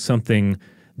taking something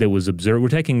that was observed. We're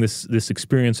taking this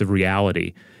experience of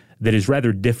reality that is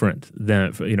rather different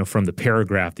than from the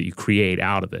paragraph that you create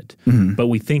out of it. Mm-hmm. But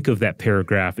we think of that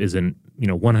paragraph as an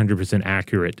 100%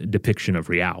 accurate depiction of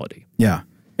reality. Yeah.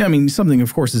 I mean, something,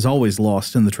 of course, is always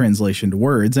lost in the translation to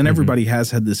words, and everybody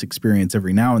has had this experience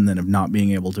every now and then of not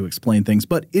being able to explain things.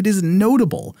 But it is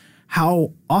notable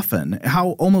how often,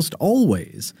 how almost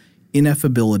always,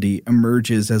 ineffability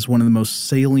emerges as one of the most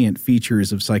salient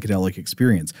features of psychedelic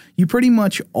experience. You pretty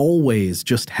much always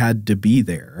just had to be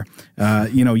there.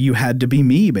 You had to be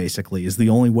me, basically, is the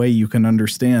only way you can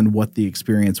understand what the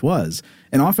experience was.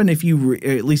 And often if you,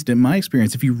 at least in my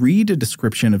experience, if you read a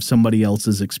description of somebody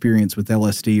else's experience with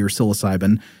LSD or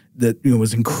psilocybin that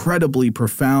was incredibly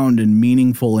profound and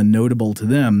meaningful and notable to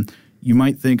them, you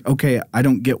might think, okay, I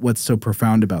don't get what's so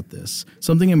profound about this.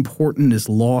 Something important is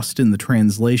lost in the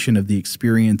translation of the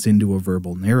experience into a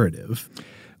verbal narrative.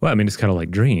 Well, I mean, it's kind of like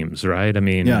dreams, right? I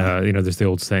mean, there's the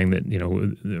old saying that,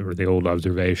 or the old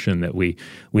observation that we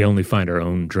only find our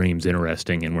own dreams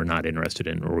interesting and we're not interested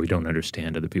in, or we don't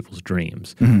understand other people's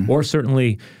dreams. Mm-hmm. Or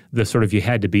certainly the sort of you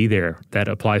had to be there, that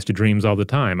applies to dreams all the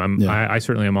time. I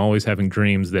certainly am always having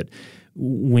dreams that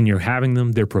when you're having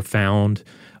them, they're profound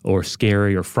or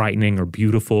scary or frightening or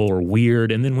beautiful or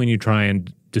weird. And then when you try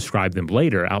and describe them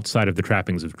later outside of the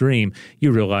trappings of dream,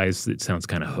 you realize it sounds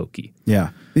kind of hokey.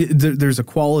 Yeah. There's a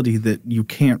quality that you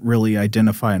can't really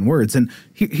identify in words. And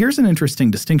here's an interesting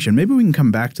distinction. Maybe we can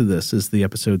come back to this as the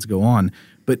episodes go on.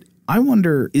 But I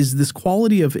wonder, is this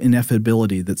quality of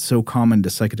ineffability that's so common to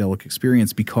psychedelic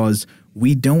experience because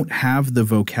we don't have the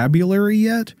vocabulary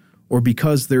yet? Or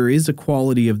because there is a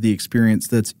quality of the experience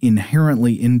that's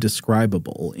inherently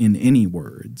indescribable in any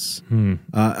words.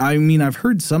 I mean, I've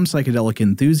heard some psychedelic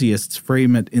enthusiasts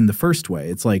frame it in the first way.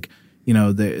 It's like,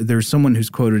 there's someone who's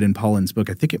quoted in Pollan's book.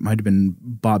 I think it might have been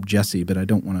Bob Jesse, but I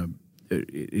don't want to –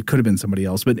 it could have been somebody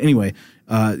else. But anyway,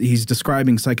 he's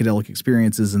describing psychedelic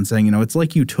experiences and saying, it's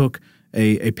like you took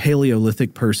a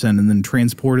Paleolithic person and then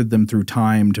transported them through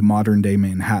time to modern-day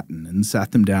Manhattan and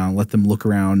sat them down, let them look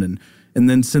around and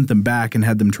then sent them back and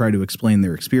had them try to explain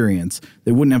their experience.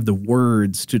 They wouldn't have the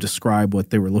words to describe what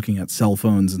they were looking at, cell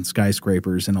phones and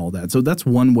skyscrapers and all that. So that's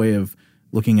one way of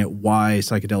looking at why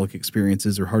psychedelic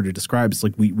experiences are hard to describe. It's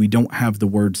like we don't have the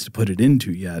words to put it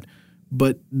into yet.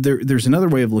 But there's another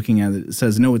way of looking at it that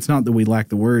says, no, it's not that we lack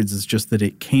the words. It's just that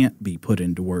it can't be put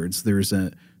into words. There's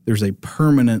a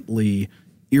permanently,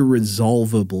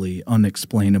 irresolvably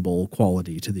unexplainable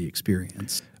quality to the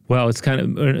experience. Well, it's kind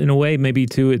of, in a way, maybe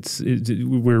too,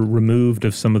 we're removed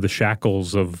of some of the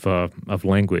shackles of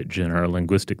language and our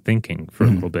linguistic thinking for a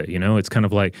little bit. It's kind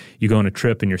of like you go on a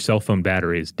trip and your cell phone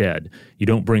battery is dead. You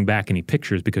don't bring back any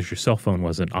pictures because your cell phone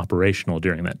wasn't operational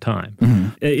during that time.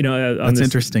 Mm-hmm. That's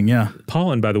interesting. Yeah.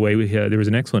 Pollan, by the way, there was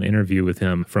an excellent interview with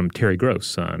him from Terry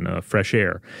Gross on Fresh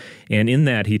Air, and in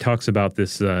that he talks about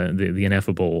this the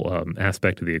ineffable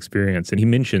aspect of the experience, and he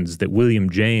mentions that William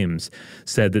James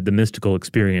said that the mystical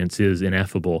experience is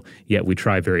ineffable, yet we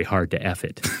try very hard to F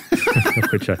it,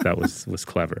 which I thought was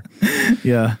clever.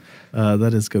 Yeah,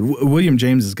 that is good. William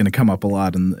James is going to come up a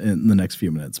lot in the next few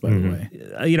minutes, by the way.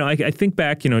 I think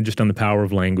back, just on the power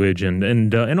of language,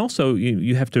 and also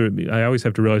you have to. I always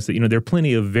have to realize that there are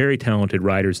plenty of very talented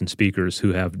writers and speakers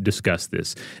who have discussed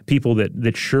this. People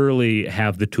that surely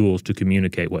have the tools to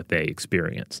communicate what they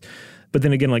experience. But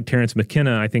then again, like Terence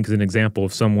McKenna, I think is an example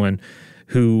of someone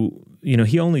who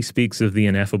he only speaks of the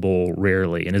ineffable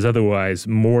rarely and is otherwise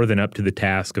more than up to the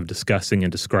task of discussing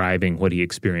and describing what he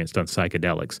experienced on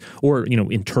psychedelics or,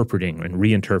 interpreting and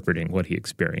reinterpreting what he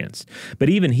experienced. But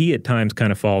even he at times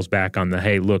kind of falls back on the,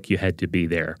 hey, look, you had to be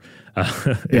there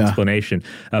explanation,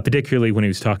 particularly when he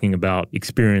was talking about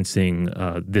experiencing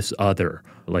this other,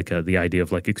 like the idea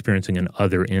of like experiencing an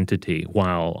other entity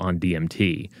while on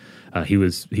DMT.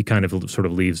 He kind of sort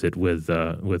of leaves it with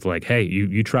like, hey,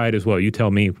 you try it as well. You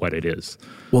tell me what it is.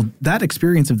 Well, that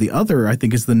experience of the other, I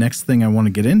think, is the next thing I want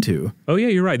to get into. Oh, yeah,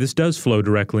 you're right. This does flow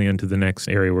directly into the next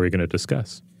area we're going to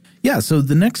discuss. Yeah, so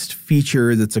the next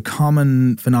feature that's a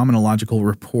common phenomenological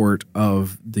report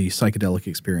of the psychedelic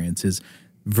experience is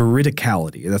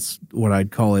veridicality. That's what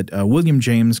I'd call it. William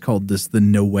James called this the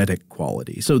noetic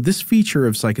quality. So this feature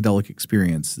of psychedelic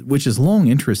experience, which has long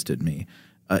interested me,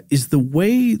 is the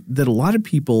way that a lot of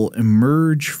people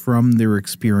emerge from their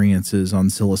experiences on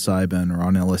psilocybin or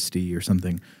on LSD or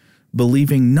something,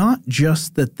 believing not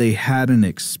just that they had an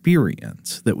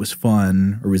experience that was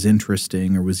fun or was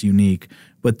interesting or was unique,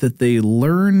 but that they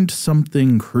learned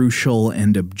something crucial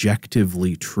and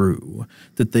objectively true,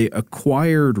 that they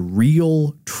acquired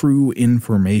real, true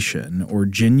information or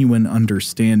genuine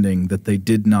understanding that they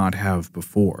did not have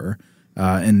before.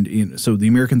 So the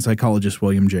American psychologist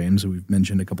William James, who we've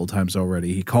mentioned a couple times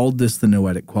already, he called this the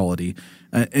noetic quality,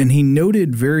 and he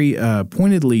noted very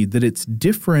pointedly that it's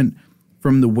different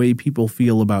from the way people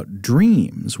feel about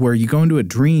dreams, where you go into a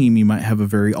dream, you might have a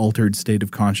very altered state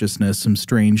of consciousness, some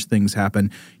strange things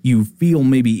happen. You feel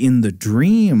maybe in the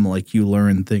dream like you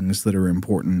learn things that are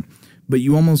important, but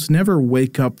you almost never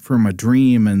wake up from a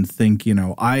dream and think,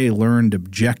 I learned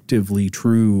objectively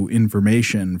true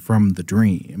information from the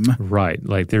dream. Right.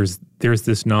 Like there's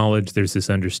this knowledge, there's this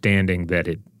understanding that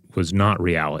it was not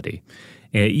reality.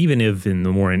 Even if in the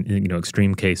more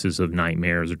extreme cases of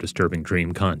nightmares or disturbing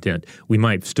dream content, we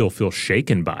might still feel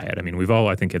shaken by it. I mean, we've all,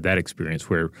 I think, had that experience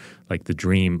where like the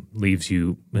dream leaves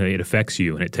you, it affects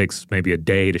you, and it takes maybe a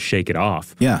day to shake it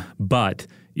off. Yeah. But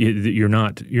you're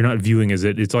not viewing as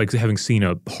it's like having seen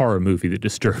a horror movie that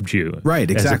disturbed you.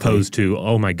 Right, exactly. As opposed to,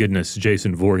 oh my goodness,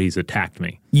 Jason Voorhees attacked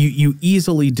me. You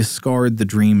easily discard the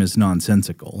dream as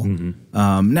nonsensical.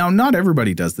 Mm-hmm. Now, not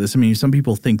everybody does this. I mean, some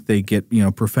people think they get,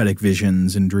 prophetic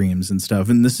visions and dreams and stuff,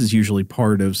 and this is usually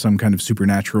part of some kind of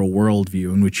supernatural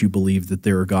worldview in which you believe that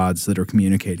there are gods that are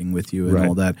communicating with you and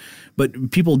all that.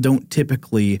 But people don't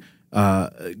typically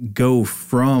go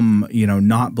from,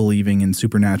 not believing in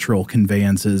supernatural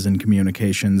conveyances and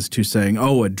communications to saying,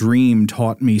 oh, a dream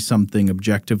taught me something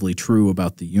objectively true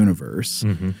about the universe.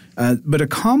 Mm-hmm. But a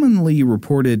commonly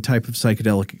reported type of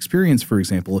psychedelic experience, for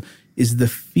example, is the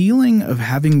feeling of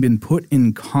having been put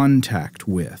in contact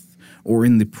with or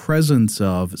in the presence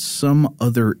of some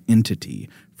other entity,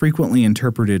 frequently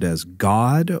interpreted as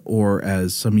God or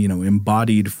as some,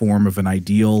 embodied form of an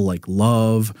ideal like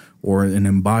love or an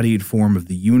embodied form of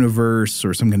the universe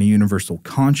or some kind of universal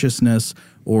consciousness,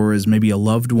 or as maybe a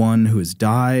loved one who has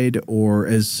died, or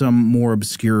as some more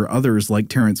obscure others like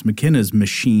Terence McKenna's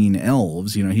machine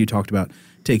elves. He talked about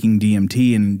taking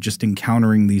DMT and just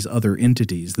encountering these other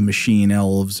entities, the machine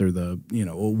elves or the,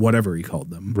 whatever he called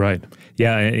them. Right.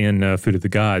 Yeah, in Food of the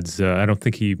Gods, I don't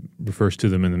think he refers to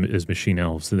them as machine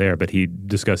elves there, but he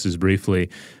discusses briefly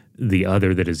the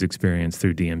other that is experienced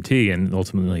through DMT, and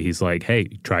ultimately he's like, hey,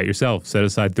 try it yourself. Set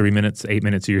aside 8 minutes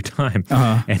of your time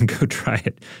and go try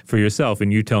it for yourself,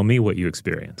 and you tell me what you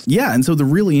experienced. Yeah, and so the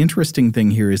really interesting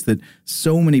thing here is that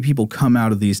so many people come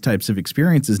out of these types of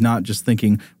experiences not just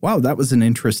thinking, wow, that was an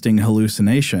interesting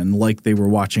hallucination, like they were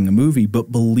watching a movie,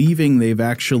 but believing they've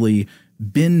actually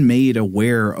been made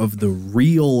aware of the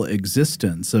real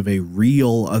existence of a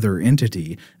real other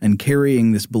entity and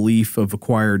carrying this belief of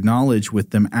acquired knowledge with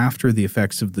them after the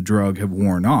effects of the drug have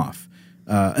worn off.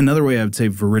 Another way I would say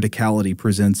veridicality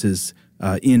presents is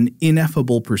in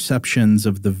ineffable perceptions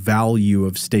of the value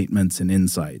of statements and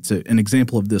insights. An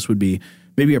example of this would be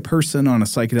maybe a person on a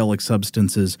psychedelic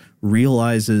substances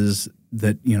realizes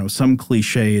that, some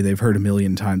cliche they've heard a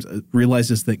million times,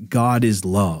 realizes that God is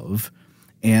love.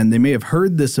 And they may have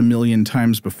heard this a million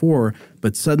times before,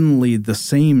 but suddenly the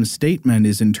same statement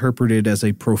is interpreted as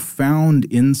a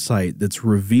profound insight that's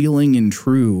revealing and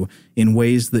true in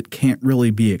ways that can't really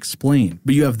be explained.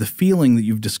 But you have the feeling that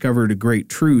you've discovered a great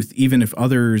truth, even if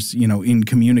others, in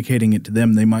communicating it to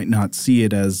them, they might not see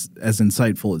it as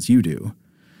insightful as you do.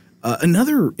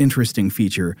 Another interesting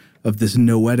feature of this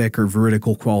noetic or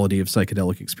veridical quality of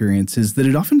psychedelic experience is that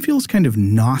it often feels kind of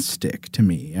Gnostic to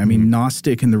me. I mean,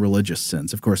 Gnostic in the religious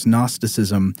sense. Of course,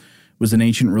 Gnosticism was an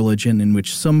ancient religion in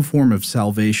which some form of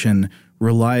salvation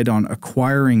relied on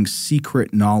acquiring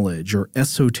secret knowledge or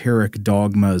esoteric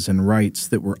dogmas and rites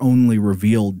that were only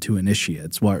revealed to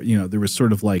initiates. Well, there was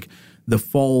sort of like the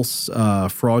false,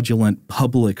 fraudulent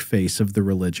public face of the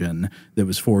religion that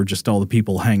was for just all the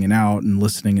people hanging out and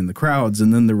listening in the crowds.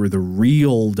 And then there were the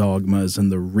real dogmas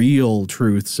and the real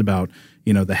truths about,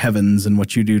 the heavens and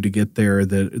what you do to get there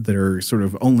that are sort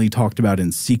of only talked about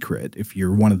in secret if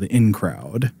you're one of the in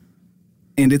crowd.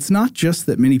 And it's not just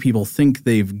that many people think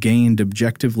they've gained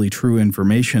objectively true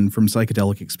information from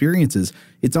psychedelic experiences.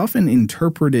 It's often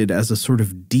interpreted as a sort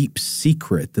of deep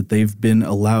secret that they've been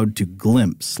allowed to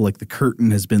glimpse, like the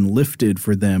curtain has been lifted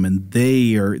for them and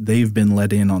they've been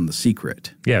let in on the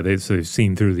secret. Yeah, they've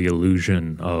seen through the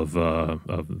illusion of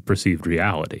perceived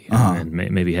reality and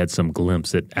maybe had some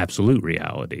glimpse at absolute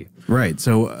reality. Right.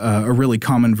 So a really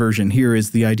common version here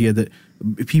is the idea that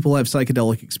people have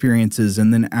psychedelic experiences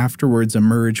and then afterwards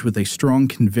emerge with a strong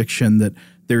conviction that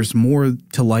there's more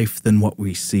to life than what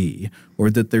we see, or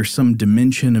that there's some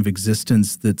dimension of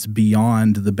existence that's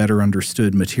beyond the better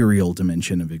understood material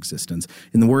dimension of existence.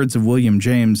 In the words of William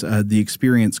James, the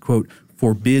experience, quote,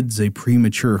 forbids a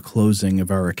premature closing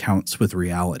of our accounts with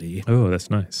reality. Oh,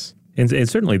 that's nice. And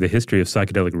certainly the history of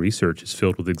psychedelic research is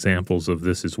filled with examples of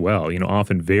this as well.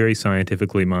 Often very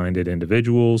scientifically minded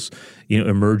individuals,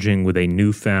 emerging with a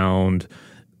newfound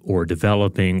or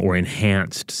developing or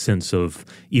enhanced sense of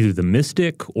either the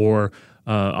mystic or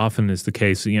often is the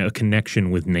case, a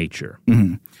connection with nature.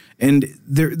 Mm-hmm. And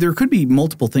there could be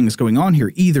multiple things going on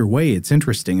here. Either way, it's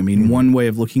interesting. I mean, one way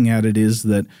of looking at it is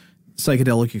that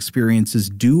psychedelic experiences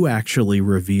do actually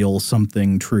reveal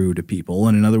something true to people.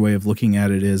 And another way of looking at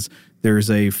it is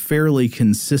there's a fairly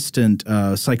consistent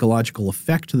psychological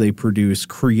effect they produce,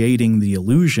 creating the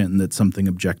illusion that something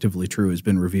objectively true has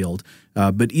been revealed.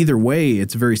 But either way,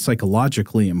 it's very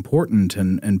psychologically important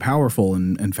and powerful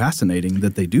and fascinating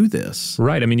that they do this.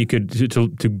 Right. I mean, you could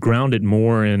to ground it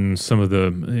more in some of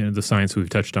the science we've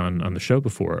touched on the show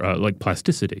before, like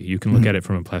plasticity. You can look at it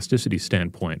from a plasticity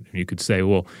standpoint, and you could say,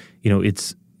 well,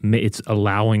 it's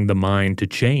allowing the mind to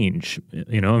change.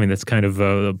 That's kind of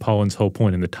Pollan's whole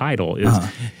point in the title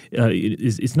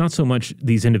is it's not so much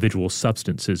these individual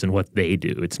substances and what they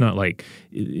do. It's not like,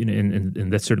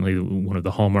 and that's certainly one of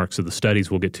the hallmarks of the studies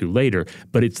we'll get to later,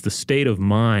 but it's the state of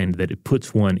mind that it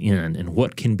puts one in and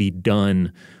what can be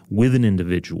done with an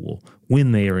individual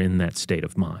when they are in that state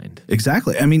of mind.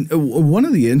 Exactly. I mean, one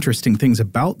of the interesting things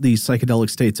about these psychedelic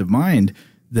states of mind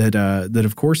that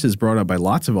of course is brought up by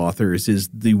lots of authors is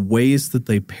the ways that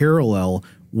they parallel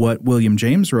what William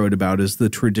James wrote about as the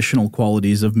traditional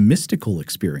qualities of mystical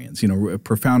experience,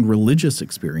 profound religious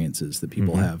experiences that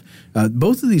people have.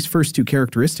 Both of these first two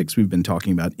characteristics we've been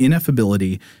talking about,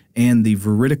 ineffability and the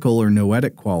veridical or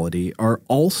noetic quality, are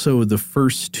also the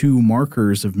first two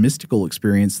markers of mystical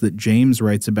experience that James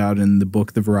writes about in the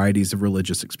book The Varieties of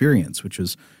Religious Experience, which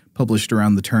was published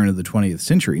around the turn of the 20th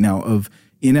century. Now, of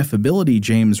ineffability,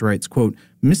 James writes, quote,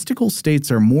 mystical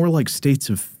states are more like states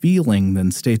of feeling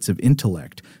than states of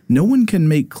intellect. No one can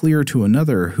make clear to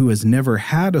another who has never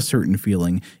had a certain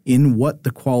feeling in what the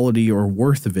quality or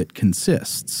worth of it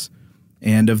consists.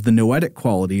 And of the noetic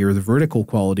quality or the vertical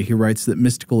quality, he writes that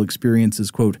mystical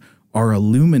experiences, quote, are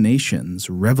illuminations,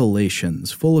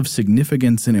 revelations, full of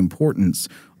significance and importance,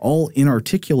 all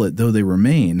inarticulate though they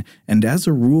remain, and as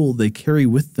a rule they carry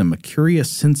with them a curious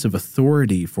sense of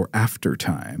authority for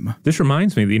aftertime. This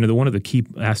reminds me that, one of the key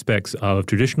aspects of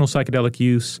traditional psychedelic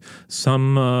use,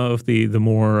 some of the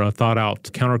more thought-out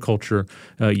counterculture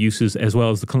uses, as well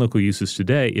as the clinical uses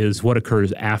today, is what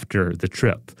occurs after the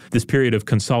trip. This period of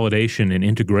consolidation and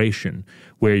integration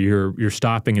where you're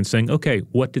stopping and saying, okay,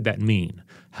 what did that mean?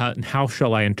 How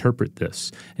shall I interpret this?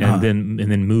 And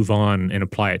then move on and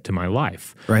apply it to my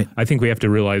life. Right. I think we have to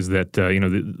realize that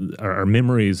our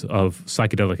memories of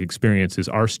psychedelic experiences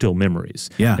are still memories.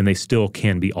 Yeah. And they still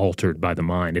can be altered by the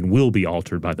mind and will be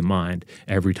altered by the mind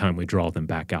every time we draw them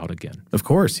back out again. Of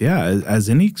course, yeah, as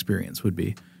any experience would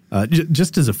be.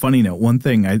 Just as a funny note, one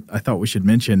thing I thought we should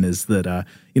mention is that,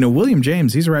 William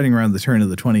James, he's writing around the turn of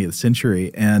the 20th century,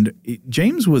 and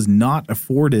James was not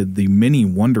afforded the many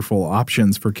wonderful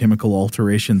options for chemical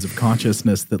alterations of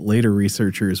consciousness that later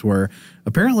researchers were.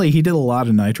 Apparently, he did a lot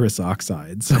of nitrous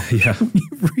oxide. So when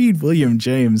you read William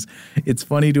James, it's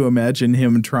funny to imagine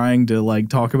him trying to,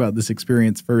 talk about this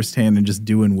experience firsthand and just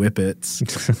doing whippets.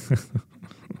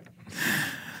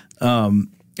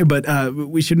 But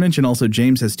we should mention also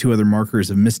James has two other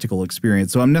markers of mystical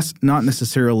experience. So I'm not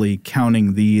necessarily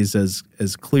counting these as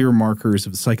clear markers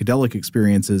of psychedelic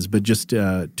experiences, but just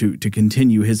to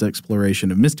continue his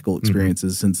exploration of mystical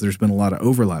experiences since there's been a lot of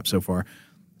overlap so far.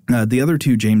 The other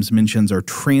two James mentions are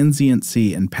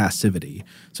transiency and passivity.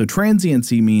 So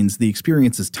transiency means the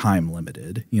experience is time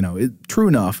limited. True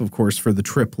enough, of course, for the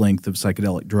trip length of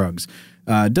psychedelic drugs.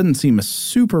 It doesn't seem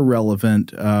super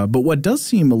relevant, but what does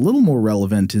seem a little more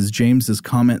relevant is James's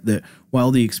comment that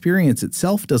while the experience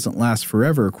itself doesn't last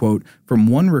forever, quote, from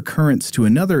one recurrence to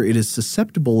another, it is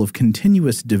susceptible of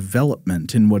continuous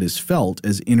development in what is felt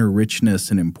as inner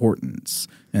richness and importance.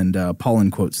 And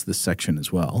Pollan quotes this section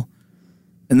as well.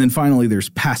 And then finally, there's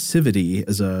passivity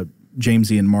as a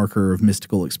Jamesian marker of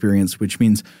mystical experience, which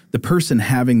means the person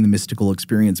having the mystical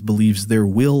experience believes their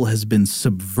will has been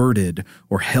subverted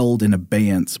or held in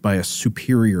abeyance by a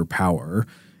superior power.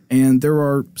 And there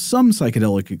are some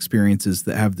psychedelic experiences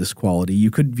that have this quality.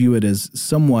 You could view it as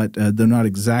somewhat, though not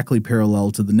exactly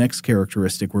parallel to the next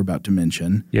characteristic we're about to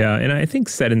mention. Yeah, and I think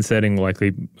set and setting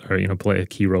likely play a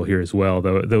key role here as well,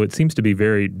 though it seems to be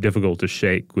very difficult to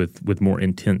shake with more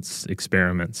intense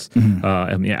experiments.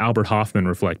 Mm-hmm. Albert Hoffman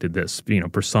reflected this,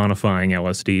 personifying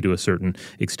LSD to a certain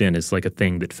extent is like a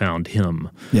thing that found him.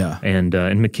 Yeah. And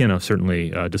McKenna certainly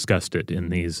discussed it in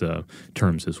these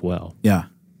terms as well. Yeah.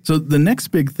 So the next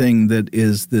big thing that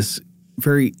is this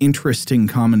very interesting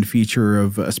common feature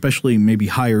of especially maybe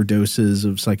higher doses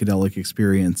of psychedelic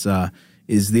experience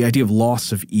is the idea of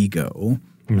loss of ego.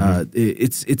 Mm-hmm.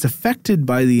 It's affected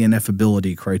by the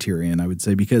ineffability criterion, I would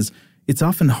say, because it's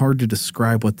often hard to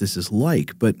describe what this is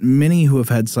like. But many who have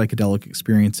had psychedelic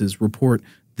experiences report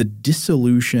the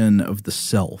dissolution of the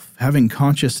self, having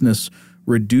consciousness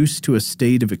reduced to a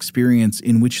state of experience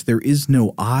in which there is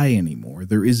no I anymore,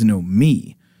 there is no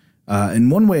me.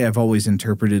 And one way I've always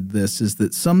interpreted this is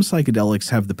that some psychedelics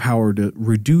have the power to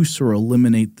reduce or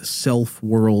eliminate the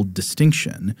self-world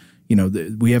distinction.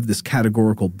 We have this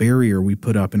categorical barrier we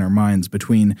put up in our minds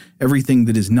between everything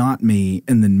that is not me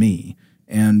and then me.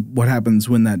 And what happens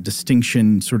when that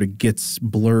distinction sort of gets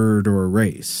blurred or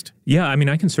erased? Yeah,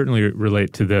 I can certainly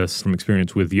relate to this from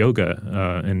experience with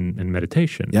yoga and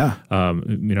meditation. Yeah.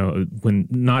 When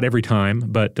not every time,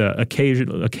 but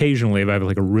occasionally if I have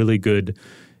like a really good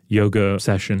yoga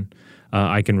session,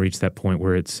 I can reach that point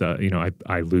where it's,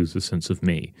 I lose the sense of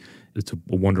me. It's a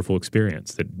wonderful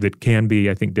experience that can be,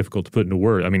 I think, difficult to put into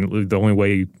words. The only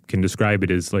way you can describe it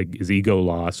is ego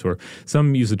loss, or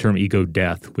some use the term ego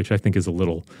death, which I think is a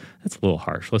little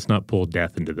harsh. Let's not pull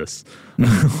death into this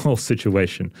whole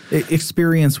situation.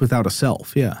 Experience without a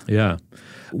self, yeah. Yeah.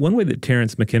 One way that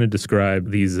Terence McKenna described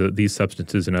these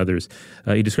substances and others,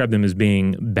 he described them as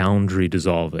being boundary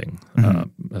dissolving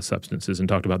substances and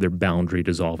talked about their boundary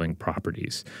dissolving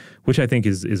properties, which I think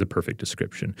is a perfect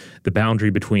description. The boundary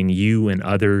between you and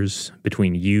others,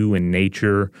 between you and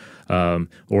nature,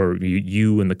 or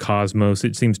you and the cosmos,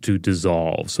 it seems to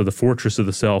dissolve. So the fortress of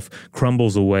the self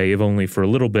crumbles away, if only for a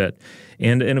little bit.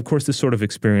 And of course, this sort of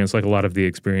experience, like a lot of the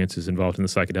experiences involved in the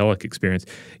psychedelic experience,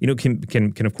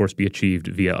 can of course be achieved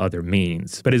via other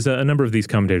means. But as a number of these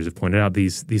commentators have pointed out,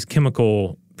 these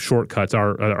chemical shortcuts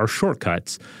are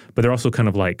shortcuts, but they're also kind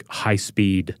of like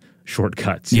high-speed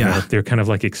shortcuts. They're kind of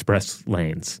like express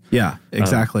lanes. Yeah,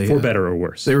 exactly. For better or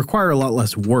worse. They require a lot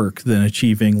less work than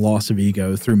achieving loss of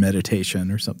ego through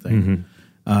meditation or something. Mm-hmm.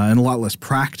 And a lot less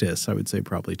practice, I would say,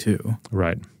 probably too.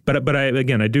 Right. But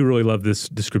I do really love this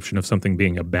description of something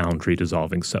being a boundary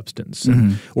dissolving substance,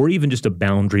 or even just a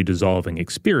boundary dissolving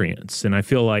experience. And I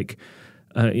feel like,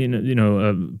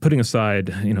 putting aside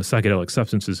psychedelic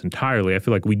substances entirely, I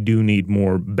feel like we do need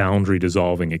more boundary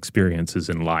dissolving experiences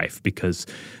in life, because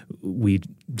we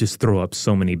just throw up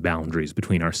so many boundaries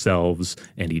between ourselves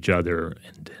and each other,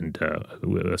 and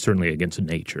certainly against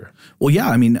nature. Well,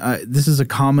 yeah, this is a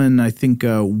common, I think,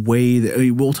 way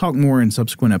that we'll talk more in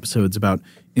subsequent episodes about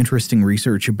interesting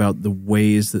research about the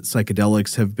ways that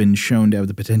psychedelics have been shown to have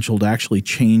the potential to actually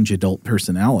change adult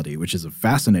personality, which is a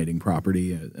fascinating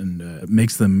property and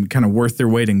makes them kind of worth their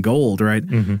weight in gold, right?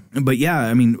 Mm-hmm. But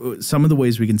yeah, some of the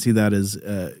ways we can see that is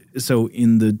so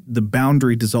in the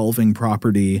boundary dissolving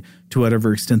property, to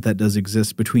whatever extent that does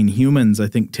exist between humans, I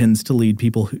think tends to lead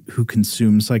people who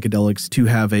consume psychedelics to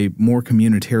have a more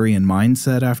communitarian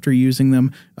mindset after using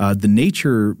them. The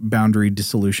nature boundary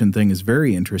dissolution thing is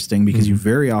very interesting because you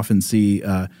very often see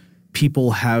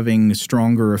people having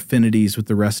stronger affinities with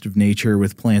the rest of nature,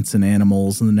 with plants and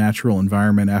animals and the natural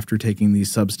environment after taking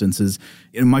these substances.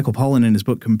 Michael Pollan in his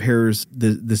book compares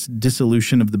this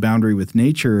dissolution of the boundary with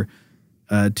nature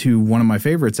to one of my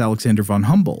favorites, Alexander von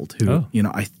Humboldt, who,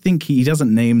 I think he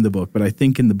doesn't name the book, but I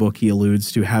think in the book he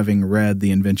alludes to having read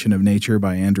The Invention of Nature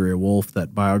by Andrea Wolf,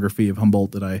 that biography of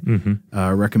Humboldt that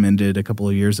I recommended a couple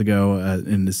of years ago,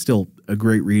 and is still a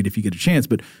great read if you get a chance.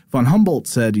 But von Humboldt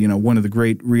said, one of the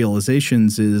great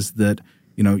realizations is that,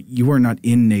 you are not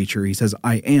in nature. He says,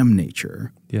 I am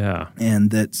nature. Yeah.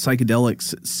 And that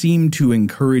psychedelics seem to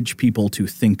encourage people to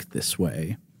think this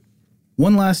way.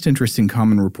 One last interesting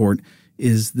common report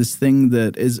is this thing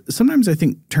that is sometimes, I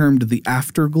think, termed the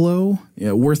afterglow.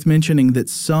 Worth mentioning that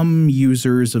some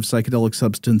users of psychedelic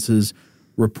substances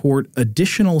report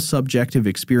additional subjective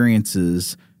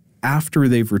experiences after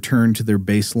they've returned to their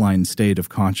baseline state of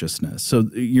consciousness.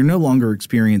 So you're no longer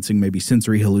experiencing maybe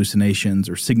sensory hallucinations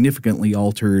or significantly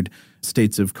altered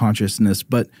states of consciousness,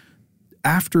 but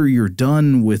after you're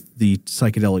done with the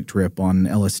psychedelic trip on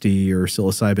LSD or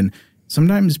psilocybin,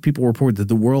 sometimes people report that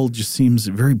the world just seems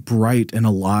very bright and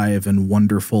alive and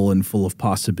wonderful and full of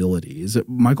possibilities.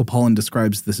 Michael Pollan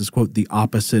describes this as, quote, the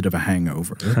opposite of a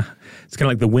hangover. It's kind of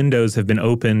like the windows have been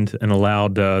opened and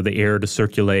allowed the air to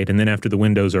circulate, and then after the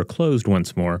windows are closed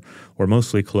once more, or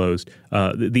mostly closed,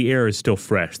 the air is still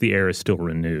fresh. The air is still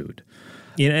renewed.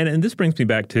 And this brings me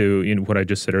back to what I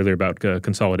just said earlier about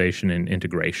consolidation and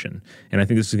integration. And I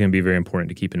think this is going to be very important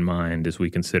to keep in mind as we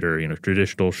consider,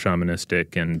 traditional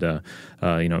shamanistic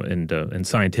and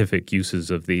scientific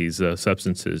uses of these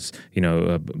substances.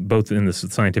 Both in the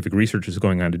scientific research that's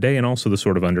going on today, and also the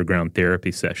sort of underground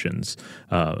therapy sessions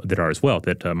that are as well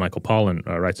that Michael Pollan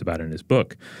writes about in his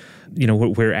book.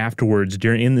 Where afterwards,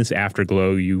 in this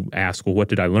afterglow, you ask, well, what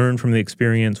did I learn from the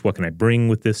experience? What can I bring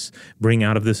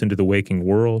out of this into the waking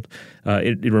world?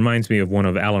 It reminds me of one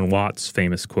of Alan Watts'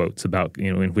 famous quotes about,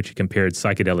 in which he compared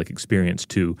psychedelic experience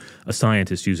to a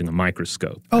scientist using a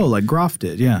microscope. Oh, like Groff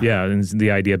did, yeah. Yeah, and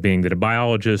the idea being that a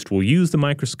biologist will use the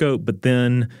microscope, but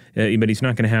he's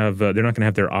not going to have, they're not going to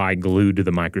have their eye glued to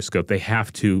the microscope. They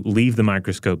have to leave the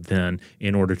microscope then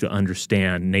in order to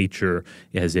understand nature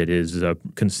as it is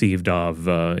conceived of,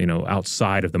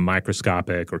 outside of the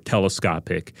microscopic or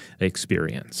telescopic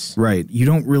experience. Right. You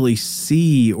don't really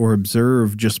see or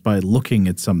observe just by looking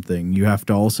at something. You have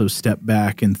to also step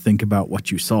back and think about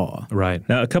what you saw. Right.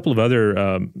 Now, a couple of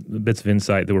other bits of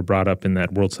insight that were brought up in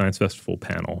that World Science Festival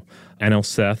panel. Anil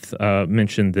Seth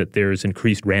mentioned that there's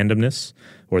increased randomness,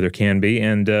 or there can be,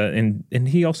 and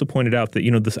he also pointed out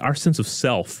that our sense of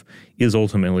self is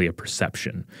ultimately a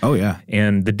perception. Oh yeah,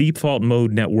 and the default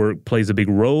mode network plays a big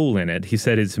role in it. He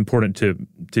said it's important to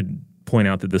point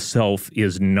out that the self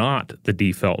is not the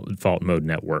default mode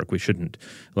network. We shouldn't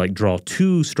draw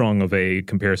too strong of a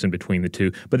comparison between the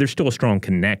two, but there's still a strong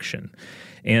connection.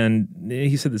 And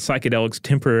he said that psychedelics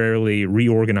temporarily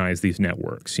reorganize these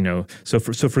networks, So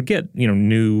forget,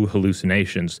 new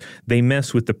hallucinations. They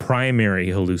mess with the primary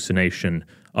hallucination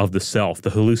of the self, the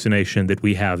hallucination that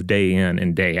we have day in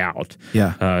and day out.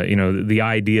 Yeah. The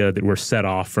idea that we're set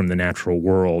off from the natural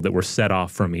world, that we're set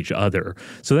off from each other.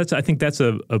 So I think that's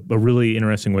a really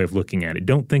interesting way of looking at it.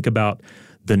 Don't think about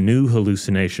the new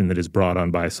hallucination that is brought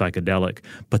on by a psychedelic,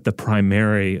 but the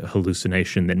primary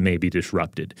hallucination that may be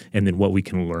disrupted, and then what we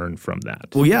can learn from that.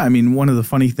 Well, yeah, one of the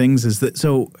funny things is that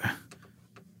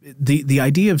the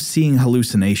idea of seeing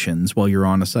hallucinations while you're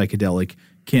on a psychedelic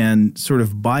can sort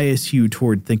of bias you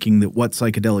toward thinking that what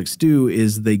psychedelics do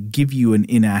is they give you an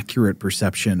inaccurate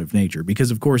perception of nature.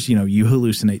 Because, of course, you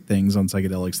hallucinate things on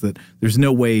psychedelics that there's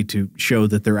no way to show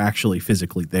that they're actually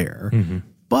physically there. Mm-hmm.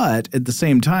 But at the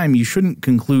same time, you shouldn't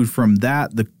conclude from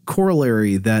that the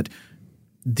corollary that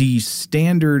the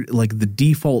standard, the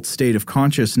default state of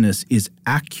consciousness is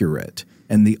accurate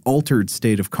and the altered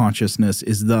state of consciousness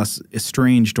is thus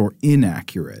estranged or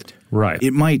inaccurate. Right.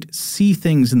 It might see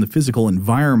things in the physical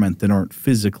environment that aren't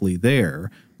physically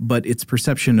there, but its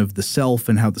perception of the self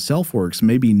and how the self works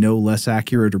may be no less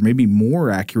accurate or maybe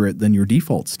more accurate than your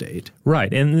default state.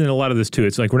 Right. And then a lot of this, too,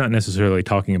 it's we're not necessarily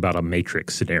talking about a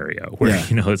matrix scenario where,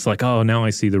 it's oh, now I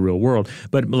see the real world.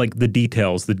 But the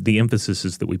details, the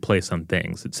emphases that we place on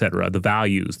things, et cetera, the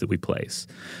values that we place.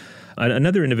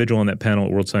 Another individual on that panel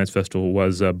at World Science Festival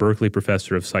was Berkeley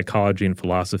professor of psychology and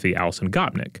philosophy, Alison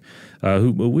Gopnik,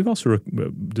 who we've also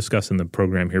discussed in the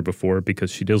program here before because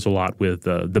she deals a lot with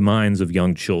the minds of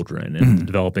young children and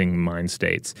developing mind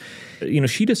states.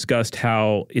 She discussed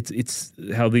how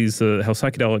how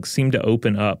psychedelics seem to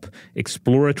open up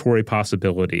exploratory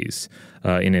possibilities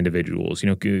in individuals,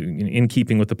 in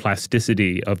keeping with the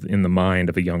plasticity in the mind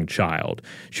of a young child.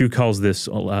 She calls this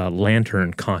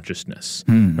lantern consciousness,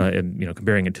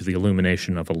 comparing it to the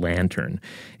illumination of a lantern.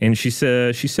 And she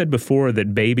said before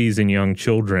that babies and young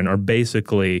children are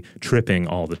basically tripping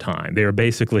all the time. They are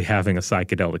basically having a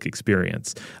psychedelic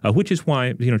experience, which is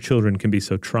why children can be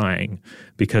so trying,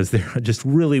 because they just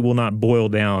really will not boil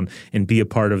down and be a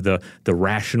part of the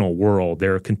rational world.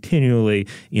 They're continually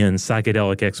in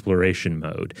psychedelic exploration connection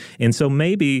mode. And so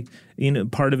maybe,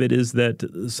 part of it is that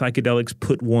psychedelics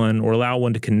put one or allow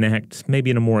one to connect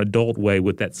maybe in a more adult way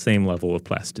with that same level of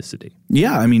plasticity.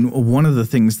 Yeah, I mean, one of the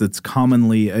things that's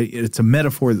commonly, it's a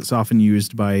metaphor that's often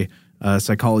used by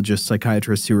psychologists,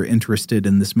 psychiatrists who are interested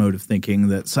in this mode of thinking,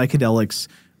 that psychedelics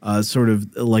sort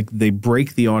of like they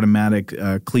break the automatic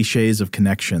cliches of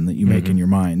connection that you make in your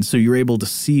mind. So you're able to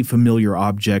see familiar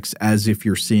objects as if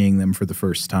you're seeing them for the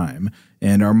first time.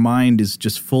 And our mind is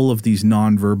just full of these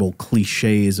nonverbal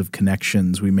cliches of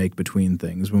connections we make between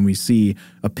things. When we see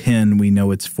a pen, we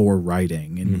know it's for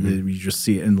writing. And you just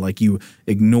see it, and like you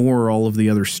ignore all of the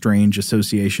other strange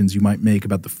associations you might make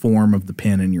about the form of the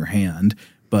pen in your hand.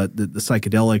 But the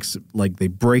psychedelics, like they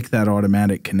break that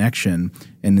automatic connection,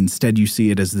 and instead you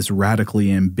see it as this radically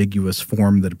ambiguous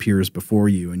form that appears before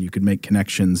you, and you could make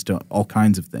connections to all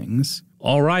kinds of things.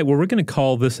 All right, well, we're going to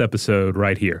call this episode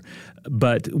right here.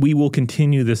 But we will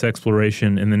continue this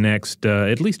exploration in the next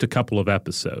at least a couple of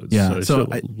episodes. Yeah, so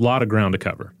a lot of ground to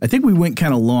cover. I think we went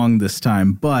kind of long this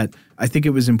time, but I think it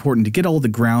was important to get all the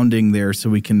grounding there so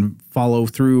we can follow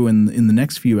through in the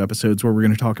next few episodes where we're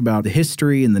going to talk about the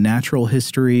history and the natural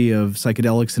history of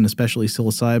psychedelics and especially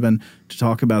psilocybin, to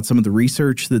talk about some of the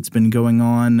research that's been going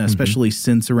on, especially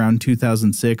since around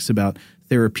 2006, about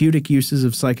therapeutic uses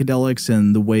of psychedelics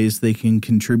and the ways they can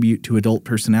contribute to adult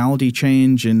personality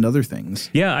change and other things.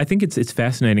 Yeah, I think it's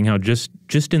fascinating how just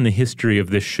in the history of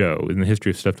this show, in the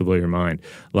history of Stuff to Blow Your Mind,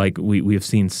 like we have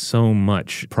seen so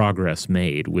much progress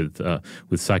made with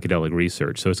psychedelic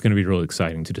research. So it's going to be really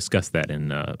exciting to discuss that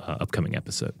in upcoming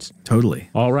episodes. Totally.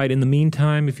 All right. In the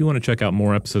meantime, if you want to check out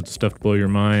more episodes of Stuff to Blow Your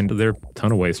Mind, there are a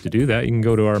ton of ways to do that. You can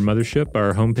go to our mothership,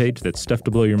 our homepage, that's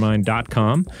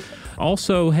stufftoblowyourmind.com.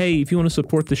 Also, hey, if you want to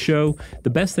support the show, the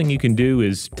best thing you can do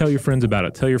is tell your friends about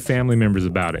it, tell your family members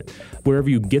about it. Wherever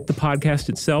you get the podcast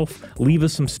itself, leave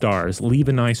us some stars, leave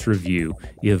a nice review.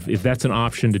 If that's an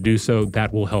option to do so,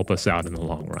 that will help us out in the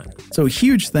long run. So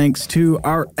huge thanks to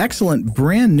our excellent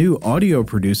brand new audio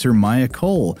producer, Maya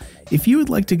Cole. If you would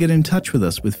like to get in touch with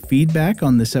us with feedback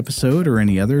on this episode or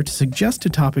any other, to suggest a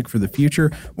topic for the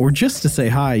future, or just to say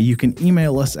hi, you can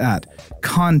email us at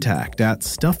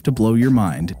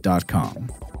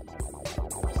contact@stufftoblowyourmind.com.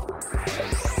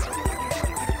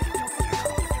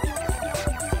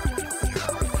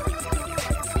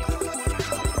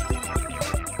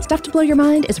 Stuff to Blow Your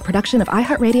Mind is a production of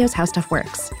iHeartRadio's How Stuff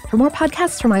Works. For more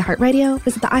podcasts from iHeartRadio,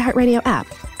 visit the iHeartRadio app,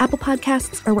 Apple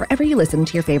Podcasts, or wherever you listen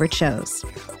to your favorite shows.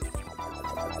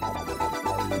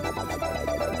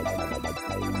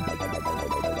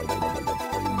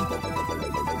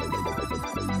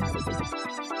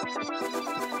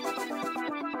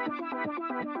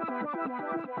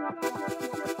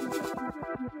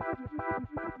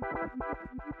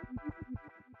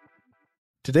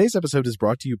 Today's episode is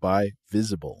brought to you by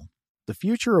Visible. The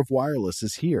future of wireless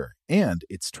is here, and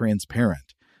it's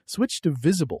transparent. Switch to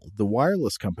Visible, the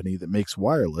wireless company that makes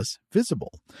wireless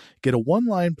visible. Get a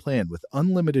one-line plan with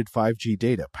unlimited 5G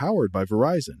data powered by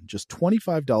Verizon, just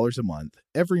 $25 a month,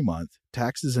 every month,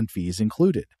 taxes and fees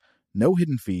included. No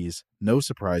hidden fees, no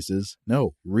surprises,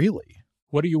 no, really.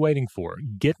 What are you waiting for?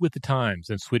 Get with the times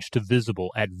and switch to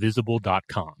Visible at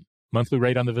Visible.com. Monthly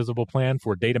rate on the Visible plan.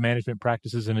 For data management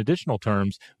practices and additional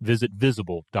terms, visit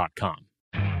Visible.com.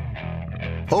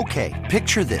 Okay,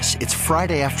 picture this. It's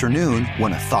Friday afternoon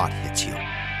when a thought hits you.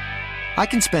 I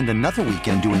can spend another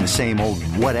weekend doing the same old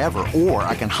whatever, or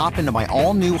I can hop into my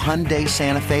all-new Hyundai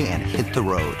Santa Fe and hit the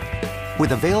road.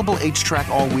 With available H-Track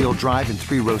all-wheel drive and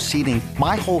 3-row seating,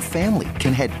 my whole family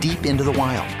can head deep into the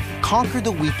wild. Conquer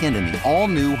the weekend in the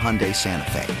all-new Hyundai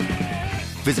Santa Fe.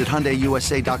 Visit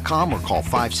HyundaiUSA.com or call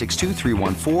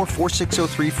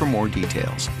 562-314-4603 for more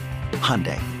details.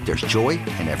 Hyundai, there's joy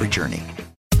in every journey.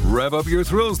 Rev up your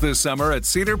thrills this summer at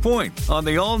Cedar Point on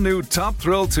the all-new Top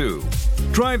Thrill 2.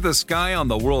 Drive the sky on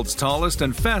the world's tallest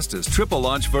and fastest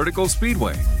triple-launch vertical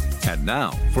speedway. And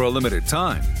now, for a limited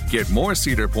time, get more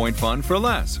Cedar Point fun for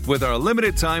less with our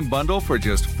limited-time bundle for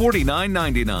just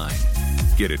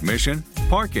 $49.99. Get admission,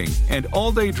 parking, and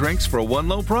all-day drinks for one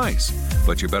low price.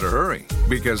 But you better hurry,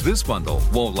 because this bundle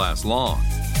won't last long.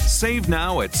 Save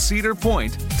now at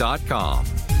cedarpoint.com.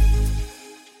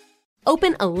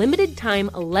 Open a limited-time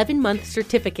 11-month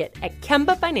certificate at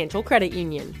Kemba Financial Credit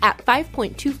Union. At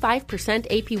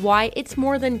 5.25% APY, it's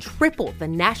more than triple the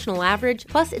national average,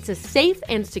 plus it's a safe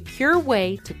and secure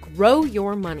way to grow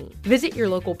your money. Visit your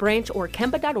local branch or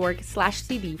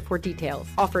kemba.org/cd for details.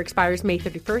 Offer expires May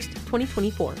 31st,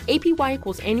 2024. APY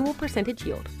equals annual percentage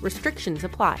yield. Restrictions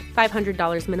apply.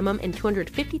 $500 minimum and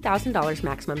 $250,000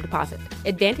 maximum deposit.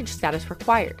 Advantage status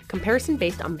required. Comparison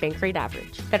based on bank rate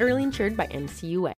average. Federally insured by NCUA.